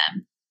something for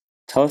them.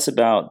 Tell us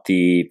about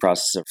the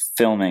process of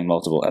filming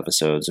multiple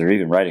episodes, or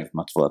even writing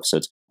multiple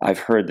episodes. I've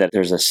heard that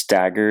there's a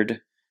staggered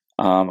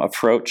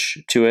approach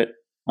to it,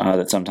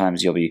 that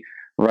sometimes you'll be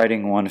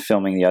writing one,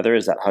 filming the other.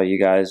 Is that how you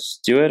guys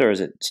do it, or is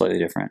it slightly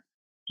different?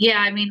 Yeah,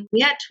 I mean,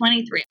 we had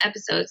 23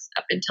 episodes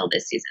up until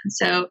this season.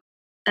 So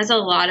that's a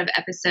lot of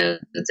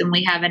episodes, and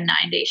we have a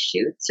 9-day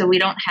shoot. So we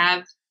don't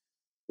have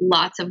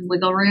lots of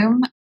wiggle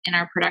room in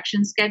our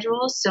production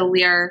schedule. So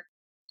we are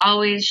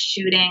always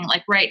shooting,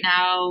 like right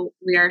now,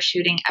 we are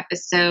shooting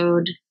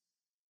episode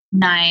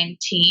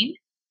 19,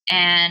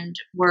 and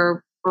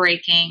we're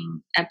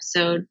breaking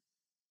episode,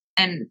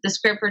 and the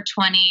script for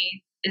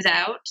 20 is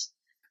out,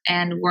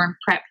 and we're in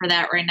prep for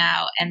that right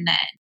now. And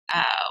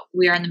then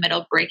we are in the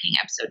middle of breaking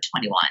episode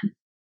 21.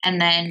 And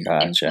then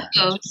Gotcha. in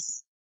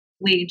post,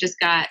 we just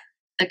got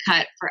the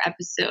cut for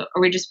episode,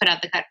 or we just put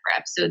out the cut for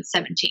episode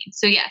 17.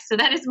 So yeah, so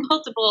that is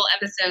multiple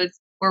episodes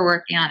we're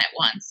working on at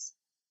once.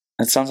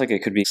 It sounds like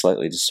it could be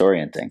slightly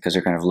disorienting because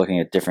you're kind of looking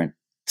at different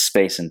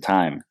space and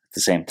time at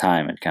the same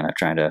time and kind of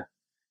trying to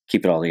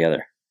keep it all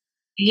together.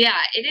 Yeah,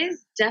 it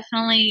is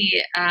definitely,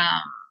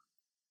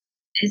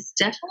 it's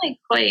definitely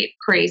quite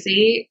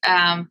crazy.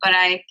 But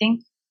I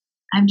think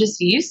I'm just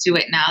used to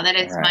it now, that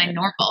it's my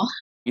normal.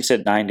 You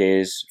said 9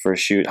 days for a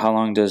shoot. How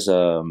long does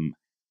a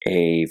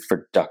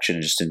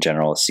production, just in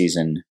general, a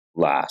season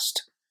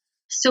last?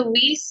 So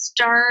we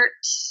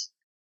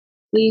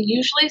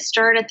usually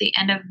start at the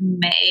end of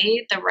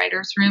May. The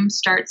writer's room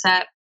starts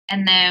up,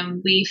 and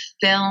then we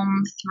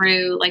film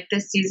through, like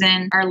this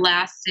season, our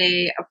last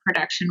day of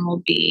production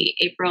will be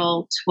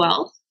April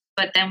 12th.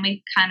 But then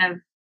we kind of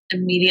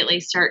immediately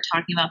start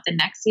talking about the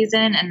next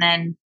season, and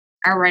then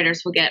our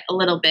writers will get a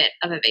little bit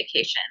of a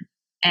vacation.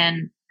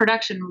 And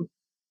production,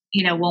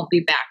 won't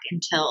be back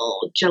until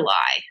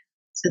July.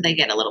 So they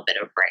get a little bit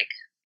of a break.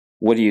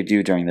 What do you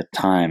do during the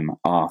time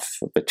off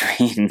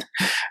between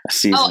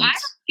seasons? Oh, I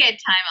don't get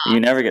time off. You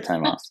never get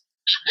time off.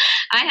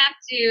 I have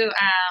to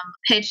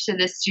pitch to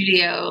the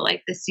studio,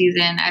 like the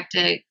season. I have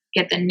to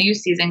get the new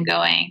season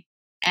going,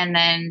 and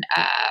then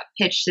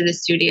pitch to the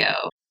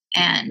studio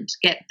and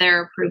get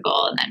their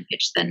approval, and then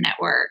pitch the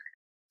network.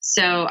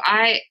 So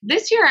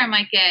this year I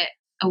might get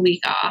a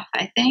week off,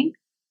 I think.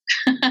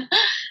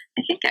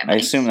 I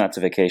assume that's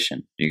a vacation.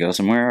 Do you go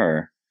somewhere,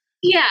 or?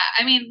 Yeah,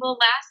 I mean, well,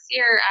 last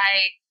year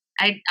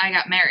I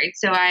got married,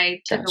 so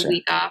I took a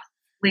week off.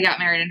 We got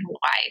married in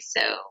Hawaii,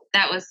 so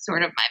that was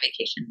sort of my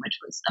vacation, which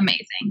was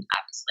amazing,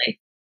 obviously.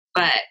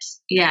 But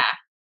yeah,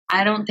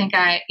 I don't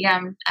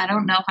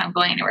know if I'm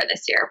going anywhere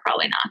this year.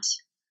 Probably not.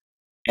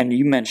 And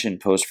you mentioned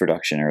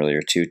post-production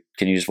earlier too.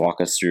 Can you just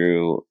walk us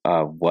through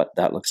what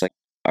that looks like?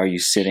 Are you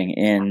sitting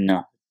in?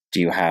 Do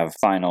you have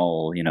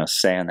final,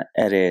 say on the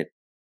edit?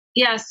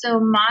 Yeah, so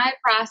my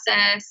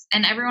process,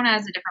 and everyone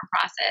has a different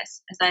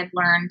process, as I've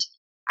learned.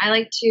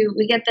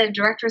 We get the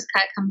director's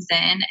cut comes in,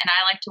 and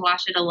I like to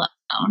watch it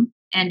alone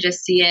and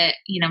just see it,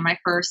 my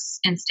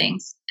first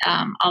instincts.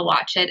 I'll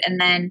watch it,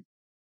 and then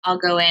I'll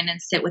go in and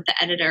sit with the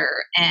editor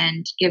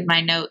and give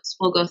my notes.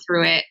 We'll go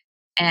through it,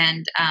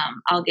 and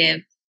I'll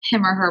give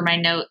him or her my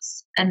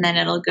notes, and then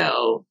it'll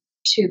go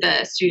to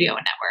the studio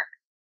and network.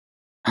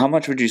 How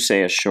much would you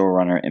say a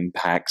showrunner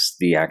impacts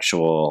the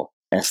actual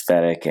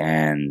aesthetic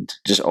and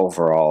just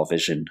overall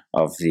vision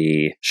of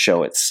the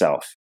show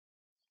itself?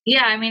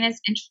 Yeah, I mean,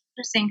 it's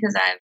interesting because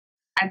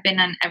I've been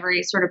in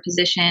every sort of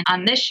position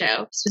on this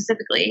show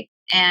specifically,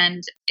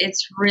 and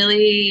it's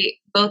really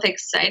both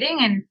exciting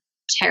and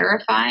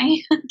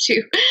terrifying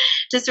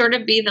to sort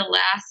of be the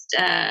last,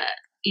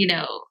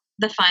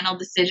 the final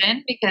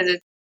decision, because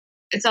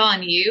it's all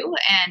on you,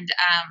 and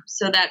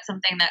so that's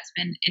something that's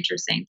been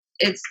interesting.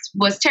 It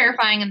was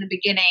terrifying in the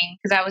beginning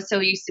because I was so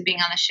used to being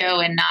on the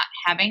show and not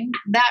having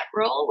that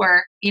role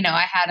where,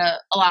 I had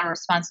a lot of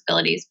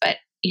responsibilities, but,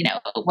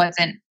 it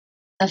wasn't,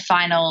 the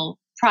final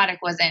product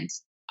wasn't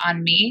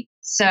on me.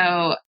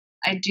 So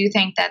I do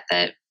think that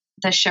the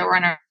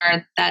showrunner,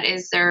 that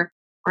is their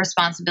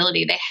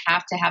responsibility. They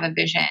have to have a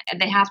vision,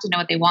 and they have to know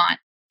what they want,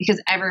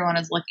 because everyone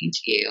is looking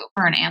to you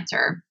for an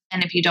answer.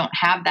 And if you don't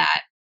have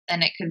that,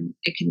 then it can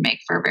make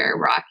for a very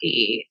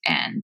rocky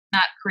and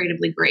not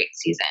creatively great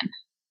season.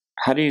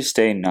 How do you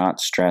stay not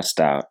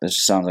stressed out? This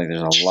just sounds like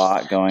there's a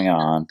lot going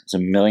on.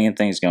 There's a million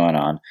things going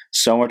on.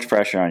 So much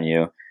pressure on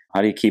you.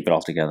 How do you keep it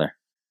all together?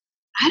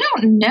 I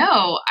don't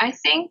know. I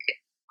think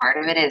part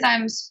of it is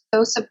I'm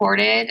so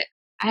supported.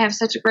 I have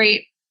such a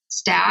great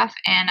staff,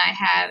 and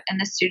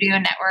the studio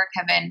network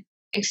have been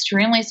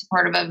extremely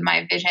supportive of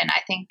my vision.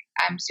 I think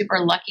I'm super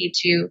lucky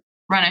to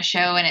run a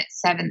show in its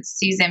 7th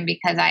season,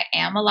 because I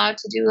am allowed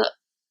to do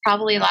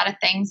probably a lot of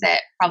things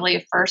that probably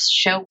a first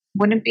show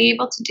wouldn't be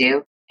able to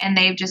do. And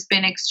they've just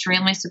been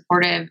extremely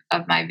supportive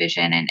of my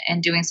vision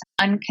and doing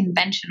some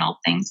unconventional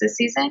things this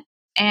season.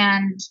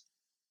 And,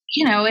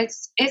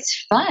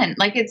 it's fun.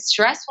 Like, it's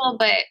stressful,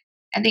 but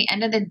at the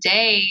end of the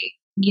day,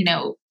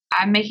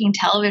 I'm making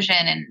television,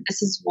 and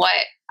this is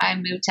what I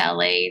moved to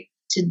LA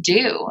to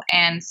do.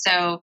 And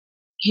so,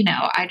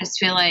 I just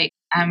feel like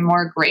I'm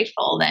more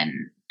grateful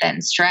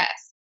than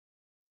stressed.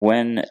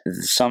 When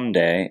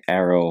someday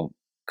Arrow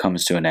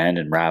comes to an end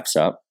and wraps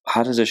up,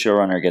 how does a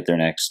showrunner get their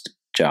next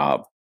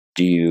job?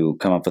 Do you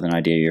come up with an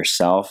idea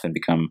yourself and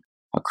become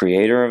a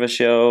creator of a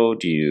show?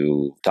 Do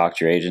you talk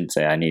to your agent and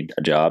say, I need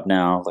a job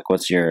now? Like,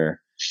 what would your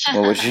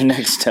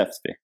next steps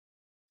be?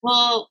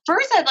 Well,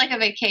 first I'd like a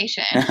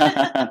vacation.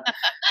 I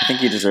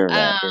think you deserve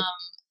that.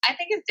 I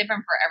think it's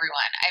different for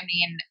everyone. I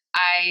mean,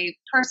 I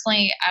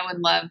would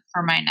love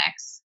for my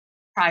next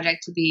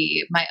project to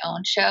be my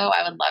own show.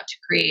 I would love to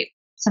create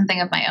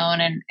something of my own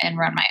and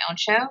run my own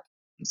show.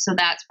 So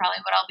that's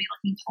probably what I'll be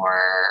looking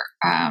for.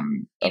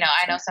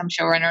 I know some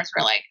showrunners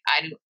were like,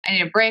 I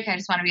need a break. I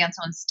just want to be on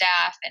someone's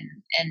staff,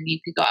 and you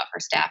could go out for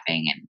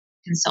staffing and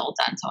consult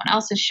on someone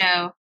else's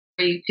show,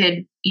 or you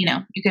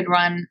could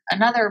run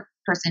another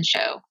person's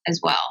show as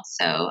well.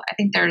 So I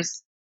think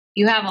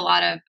you have a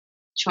lot of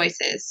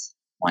choices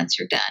once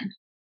you're done.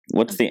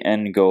 What's the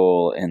end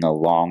goal in the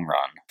long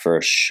run for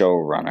a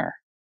showrunner?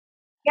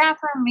 Yeah,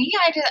 for me,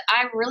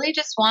 I've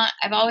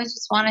always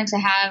just wanted to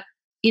have,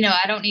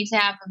 I don't need to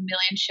have a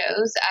million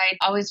shows. I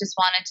always just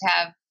wanted to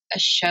have a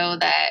show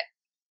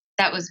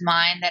that was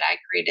mine, that I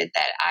created,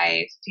 that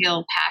I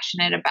feel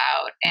passionate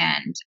about.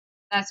 And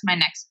that's my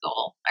next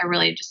goal. I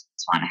really just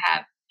want to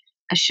have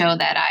a show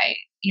that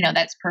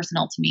that's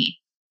personal to me.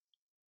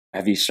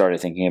 Have you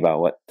started thinking about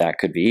what that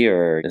could be,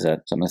 or is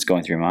that something that's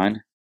going through your mind?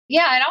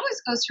 Yeah, it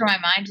always goes through my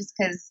mind just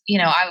because,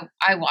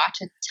 I watch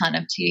a ton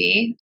of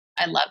TV.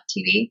 I love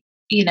TV,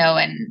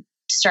 and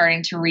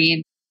starting to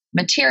read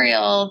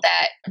material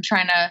that I'm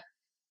trying to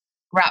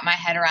wrap my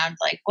head around,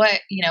 like what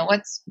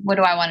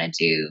do I want to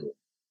do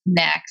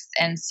next?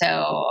 And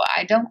so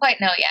I don't quite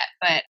know yet,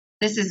 but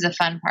this is the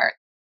fun part,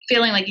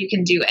 feeling like you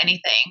can do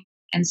anything.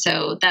 And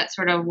so that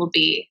sort of will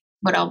be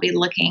what I'll be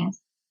looking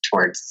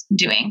towards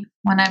doing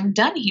when I'm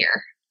done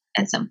here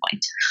at some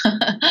point.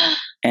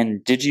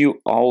 And did you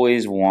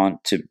always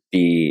want to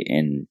be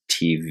in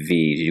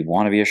TV? Did you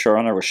want to be a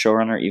showrunner? Was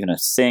showrunner even a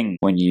thing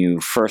when you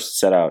first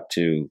set out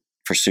to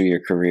pursue your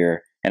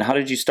career? And how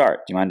did you start?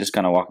 Do you mind just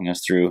kind of walking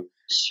us through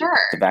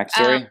the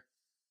backstory?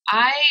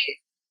 I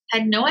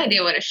had no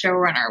idea what a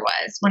showrunner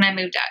was when I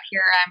moved out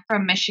here. I'm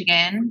from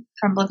Michigan,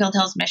 from Bluefield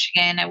Hills,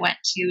 Michigan. I went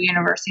to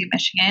University of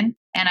Michigan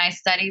and I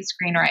studied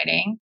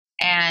screenwriting,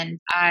 and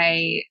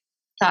I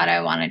thought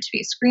I wanted to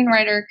be a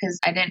screenwriter because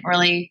I didn't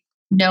really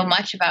know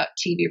much about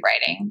TV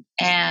writing.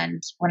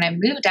 And when I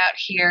moved out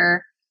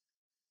here,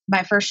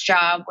 my first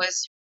job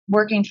was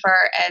working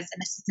as an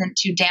assistant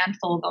to Dan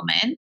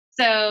Fogelman.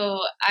 So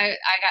I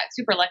got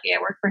super lucky.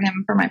 I worked for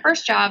him for my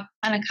first job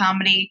on a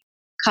comedy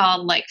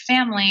called Like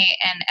Family.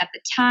 And at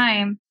the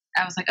time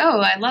I was like,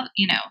 oh, I love,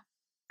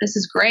 this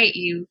is great.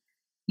 You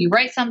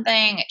write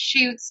something, it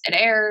shoots, it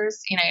airs,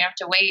 you have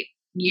to wait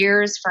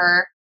years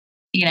for,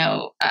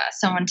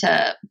 someone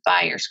to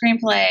buy your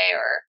screenplay,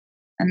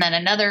 and then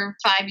another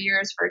 5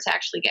 years for it to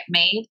actually get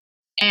made.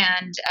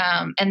 And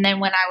then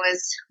when I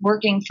was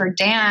working for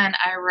Dan,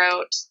 I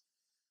wrote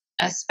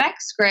a spec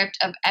script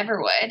of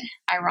Everwood,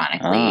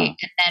 ironically.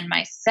 And then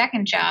my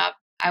second job,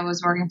 I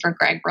was working for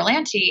Greg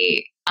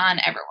Berlanti on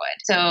Everwood.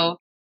 So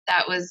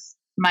that was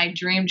my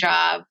dream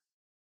job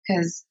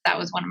because that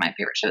was one of my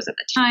favorite shows at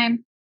the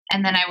time.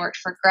 And then I worked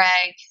for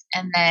Greg.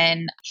 And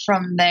then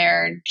from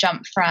there,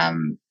 jumped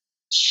from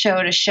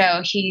show to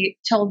show. He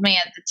told me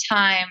at the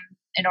time,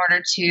 in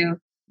order to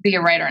be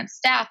a writer on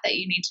staff, that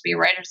you need to be a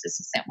writer's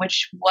assistant,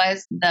 which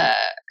was the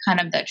kind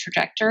of the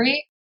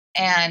trajectory.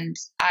 And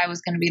I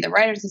was going to be the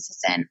writer's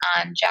assistant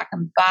on Jack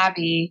and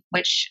Bobby,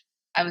 which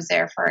I was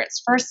there for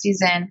its first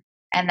season,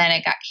 and then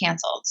it got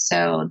canceled.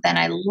 So then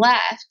I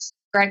left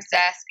Greg's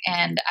desk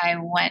and I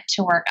went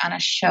to work on a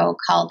show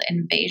called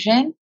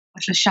Invasion,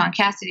 which was Sean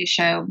Cassidy's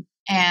show.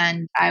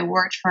 And I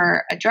worked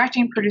for a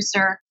directing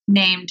producer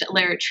named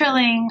Larry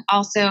Trilling,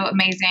 also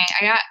amazing.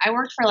 I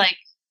worked for like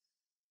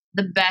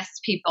the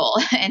best people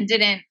and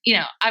didn't,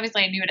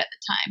 obviously I knew it at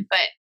the time,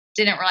 but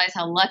didn't realize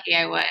how lucky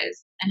I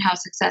was and how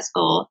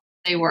successful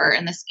they were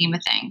in the scheme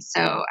of things.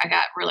 So I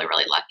got really,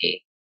 really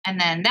lucky. And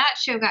then that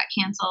show got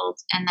canceled.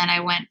 And then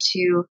I went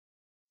to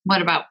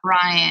What About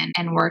Brian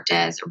and worked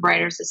as a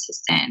writer's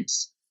assistant.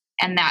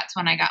 And that's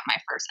when I got my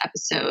first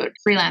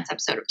freelance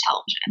episode of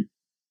television.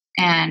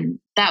 And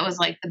that was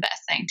like the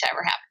best thing to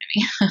ever happen to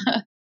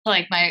me.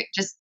 Like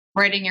just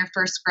writing your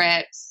first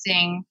script,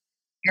 seeing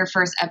your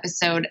first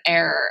episode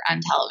air on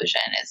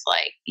television is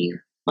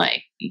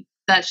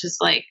that's just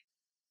like,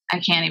 I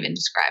can't even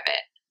describe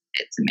it.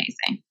 It's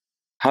amazing.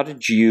 How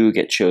did you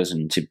get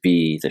chosen to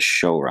be the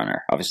showrunner?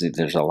 Obviously,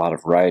 there's a lot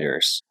of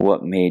writers.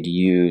 What made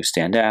you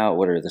stand out?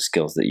 What are the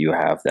skills that you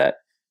have that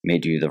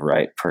made you the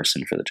right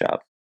person for the job?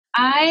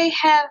 I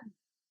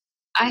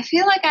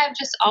feel like I've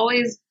just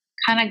always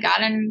kind of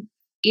gotten,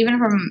 even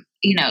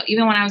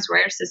when I was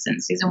writer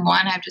assistant season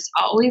 1, I've just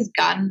always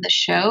gotten the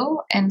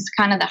show and it's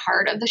kind of the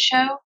heart of the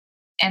show.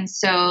 And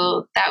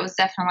so that was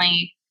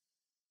definitely,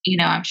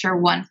 I'm sure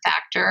one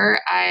factor.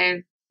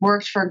 I've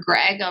worked for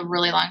Greg a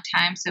really long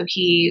time, so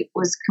he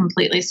was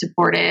completely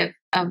supportive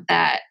of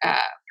that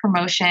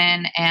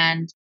promotion.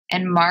 And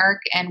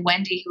Mark and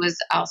Wendy, who was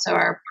also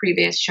our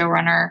previous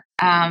showrunner,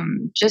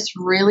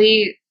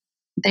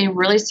 they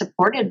really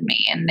supported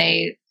me, and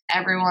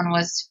everyone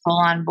was full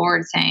on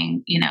board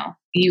saying,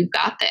 you've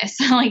got this,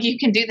 like you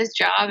can do this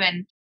job.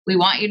 And we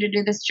want you to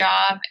do this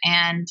job.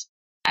 And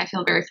I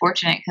feel very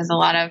fortunate because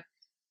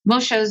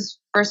most shows,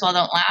 first of all,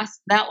 don't last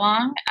that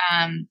long.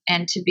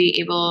 And to be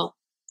able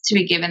to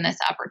be given this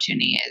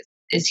opportunity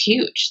is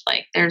huge.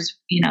 Like there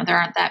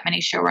aren't that many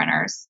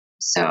showrunners.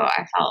 So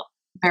I felt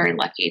very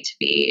lucky to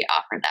be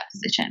offered that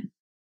position.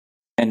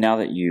 And now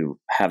that you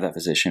have that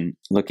position,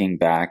 looking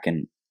back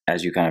and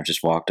as you kind of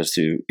just walked us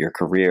through your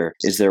career,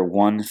 is there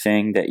one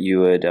thing that you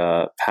would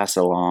pass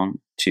along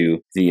to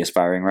the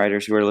aspiring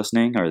writers who are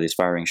listening or the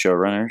aspiring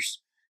showrunners?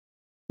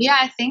 Yeah,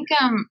 I think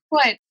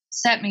what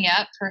set me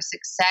up for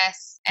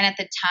success, and at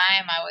the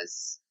time I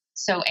was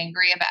so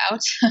angry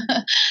about,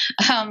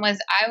 was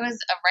I was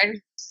a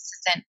writer's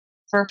assistant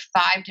for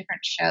 5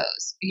 different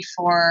shows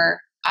before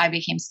I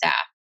became staff.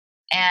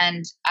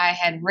 And I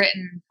had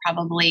written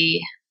probably,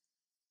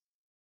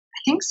 I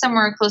think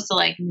somewhere close to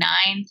like 9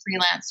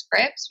 freelance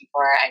scripts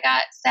before I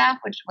got staff,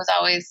 which was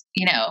always,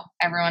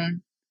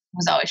 everyone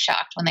was always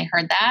shocked when they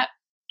heard that.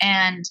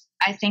 And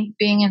I think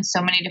being in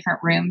so many different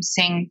rooms,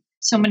 seeing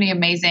so many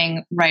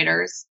amazing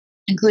writers,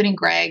 including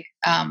Greg,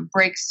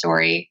 break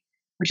story,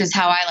 which is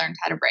how I learned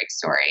how to break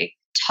story,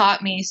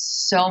 taught me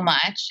so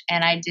much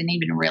and I didn't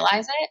even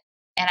realize it.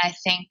 And I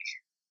think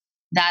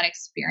that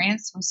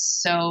experience was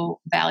so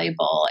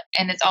valuable.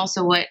 And it's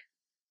also what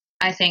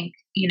I think,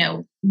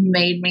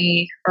 made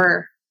me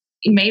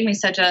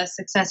such a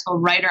successful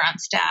writer on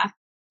staff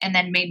and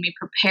then made me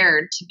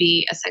prepared to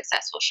be a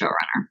successful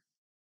showrunner.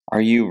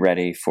 Are you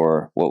ready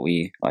for what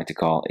we like to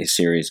call a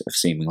series of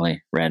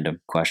seemingly random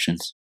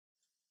questions?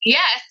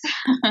 Yes.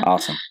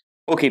 Awesome.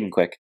 We'll keep them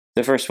quick.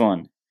 The first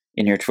one,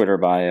 in your Twitter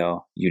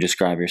bio, you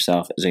describe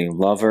yourself as a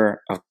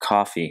lover of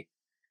coffee.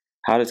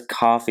 How does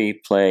coffee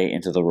play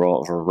into the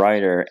role of a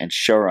writer and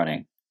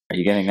showrunning? Are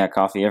you getting that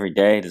coffee every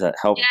day? Does that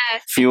help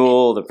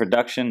fuel the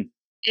production?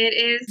 It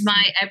is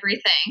my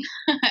everything.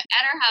 At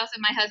our house,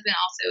 and my husband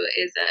also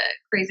is a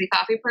crazy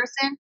coffee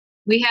person.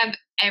 We have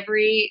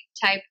every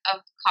type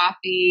of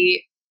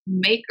coffee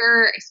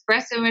maker,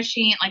 espresso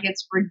machine. Like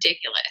it's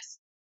ridiculous.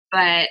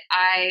 But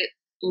I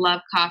love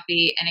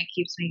coffee and it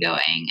keeps me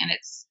going. And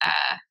it's,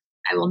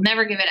 I will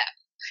never give it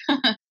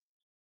up.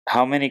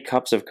 How many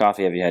cups of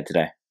coffee have you had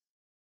today?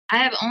 I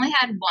have only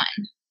had 1.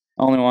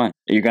 Only 1. Are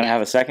you going to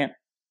have a second?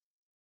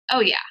 Oh,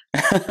 yeah.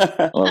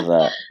 Love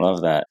that.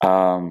 Love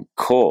that.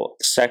 Cool.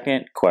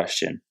 Second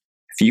question.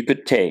 If you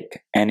could take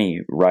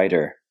any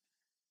writer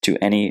to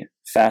any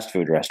fast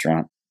food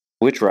restaurant,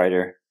 which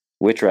writer,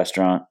 which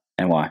restaurant,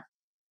 and why?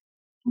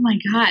 Oh my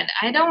God.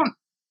 I don't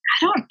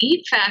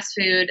eat fast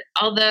food,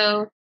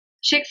 although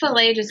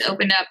Chick-fil-A just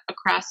opened up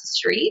across the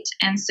street.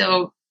 And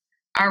so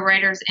our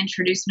writers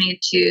introduced me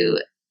to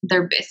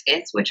their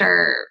biscuits, which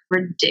are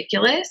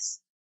ridiculous.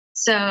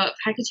 So if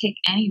I could take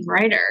any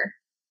writer,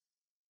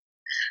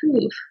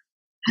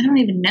 I don't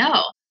even know.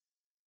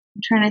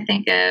 I'm trying to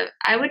think of,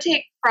 I would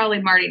take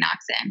probably Marti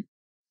Noxon.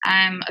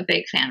 I'm a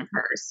big fan of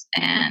hers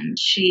and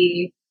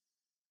she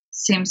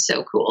seems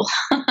so cool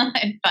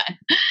and fun.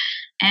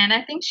 And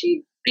I think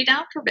she'd be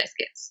down for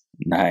biscuits.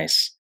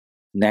 Nice.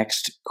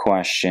 Next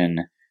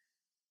question.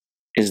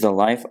 Is the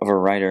life of a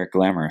writer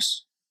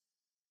glamorous?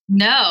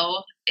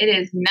 No, it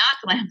is not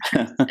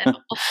glamorous at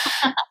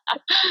all.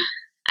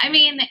 I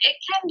mean, it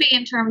can be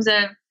in terms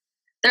of,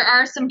 there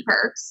are some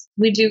perks.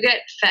 We do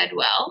get fed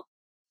well.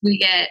 We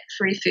get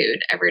free food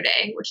every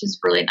day, which is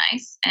really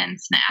nice, and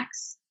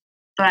snacks.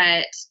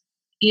 But,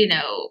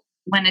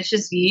 when it's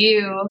just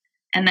you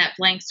and that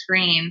blank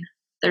screen,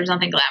 there's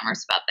nothing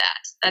glamorous about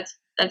that.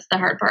 That's the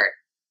hard part.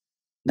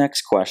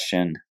 Next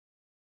question.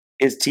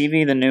 Is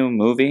TV the new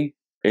movie?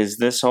 Is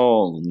this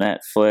whole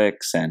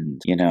Netflix and,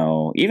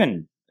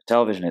 even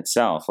television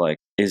itself,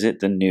 is it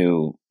the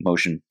new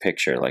motion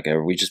picture?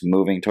 Are we just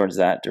moving towards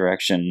that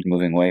direction,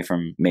 moving away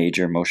from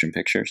major motion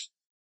pictures?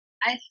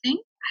 I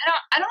think,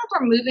 I don't know if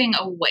we're moving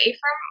away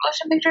from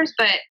motion pictures,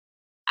 but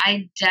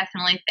I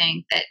definitely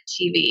think that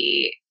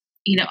TV,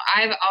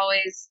 I've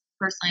always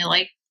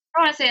personally I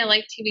don't want to say I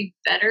like TV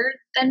better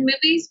than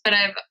movies, but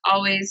I've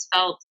always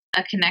felt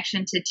a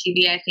connection to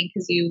TV, I think,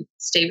 because you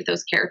stay with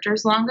those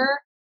characters longer.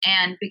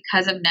 And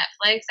because of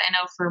Netflix, I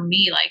know for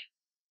me,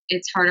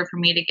 it's harder for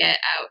me to get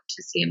out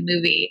to see a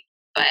movie.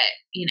 But,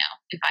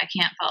 if I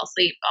can't fall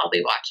asleep, I'll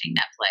be watching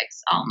Netflix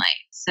all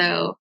night.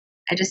 So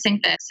I just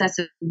think that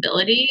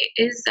accessibility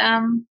is,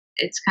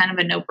 it's kind of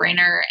a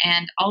no-brainer.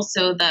 And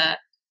also the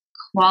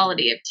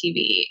quality of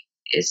TV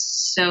is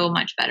so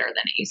much better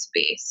than it used to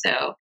be.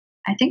 So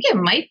I think it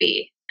might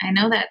be. I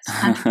know that's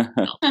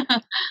controversial.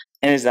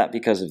 And is that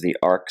because of the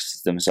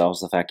arcs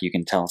themselves, the fact you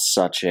can tell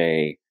such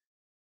a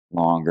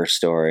longer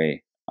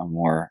story, a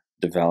more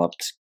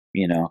developed,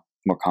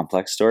 more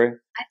complex story?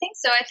 I think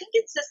so. I think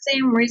it's the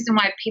same reason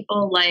why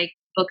people like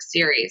book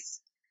series.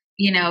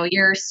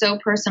 You're so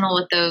personal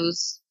with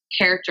those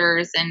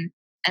characters, and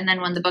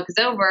then when the book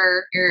is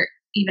over,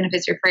 even if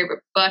it's your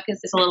favorite book,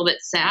 it's a little bit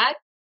sad.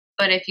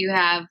 But if you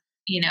have,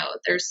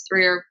 there's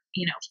 3 or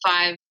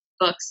 5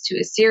 books to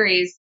a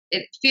series,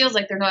 it feels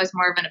like there's always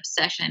more of an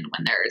obsession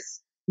when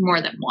there's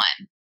more than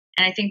one.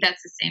 And I think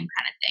that's the same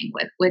kind of thing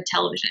with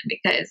television,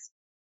 because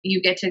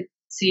you get to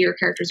see your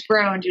characters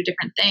grow and do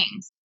different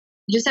things.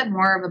 You just have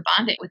more of a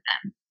bonding with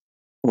them.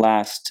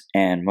 Last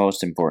and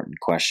most important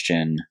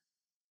question.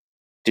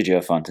 Did you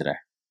have fun today?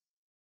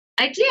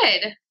 I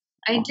did.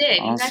 You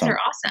guys are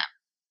awesome.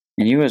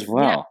 And you as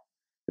well. Yeah.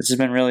 This has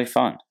been really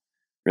fun.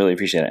 Really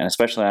appreciate it. And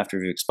especially after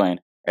you've explained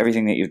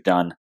everything that you've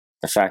done,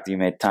 the fact that you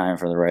made time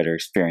for the Writer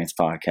Experience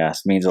podcast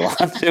means a lot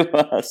to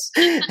us.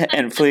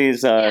 And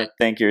please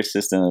thank your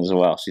assistant as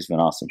well. She's been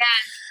awesome.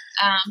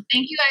 Yes.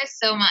 Thank you guys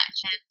so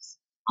much. And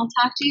I'll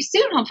talk to you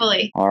soon,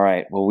 hopefully. All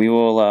right. Well, we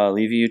will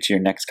leave you to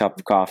your next cup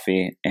of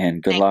coffee,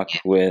 and good luck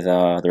with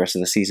the rest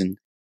of the season.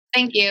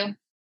 Thank you.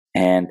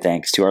 And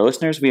thanks to our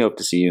listeners. We hope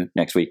to see you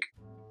next week.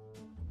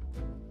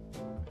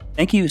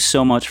 Thank you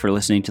so much for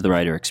listening to The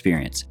Writer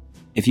Experience.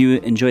 If you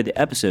enjoyed the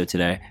episode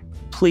today,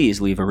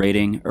 please leave a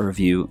rating, a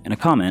review, and a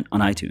comment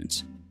on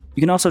iTunes.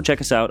 You can also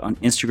check us out on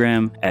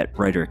Instagram at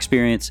Writer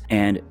Experience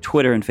and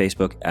Twitter and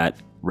Facebook at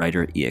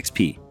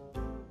WriterEXP.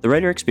 The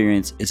Writer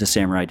Experience is a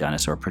Samurai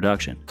Dinosaur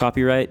production.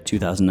 Copyright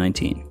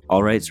 2019.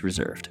 All rights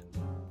reserved.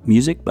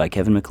 Music by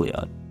Kevin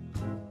MacLeod.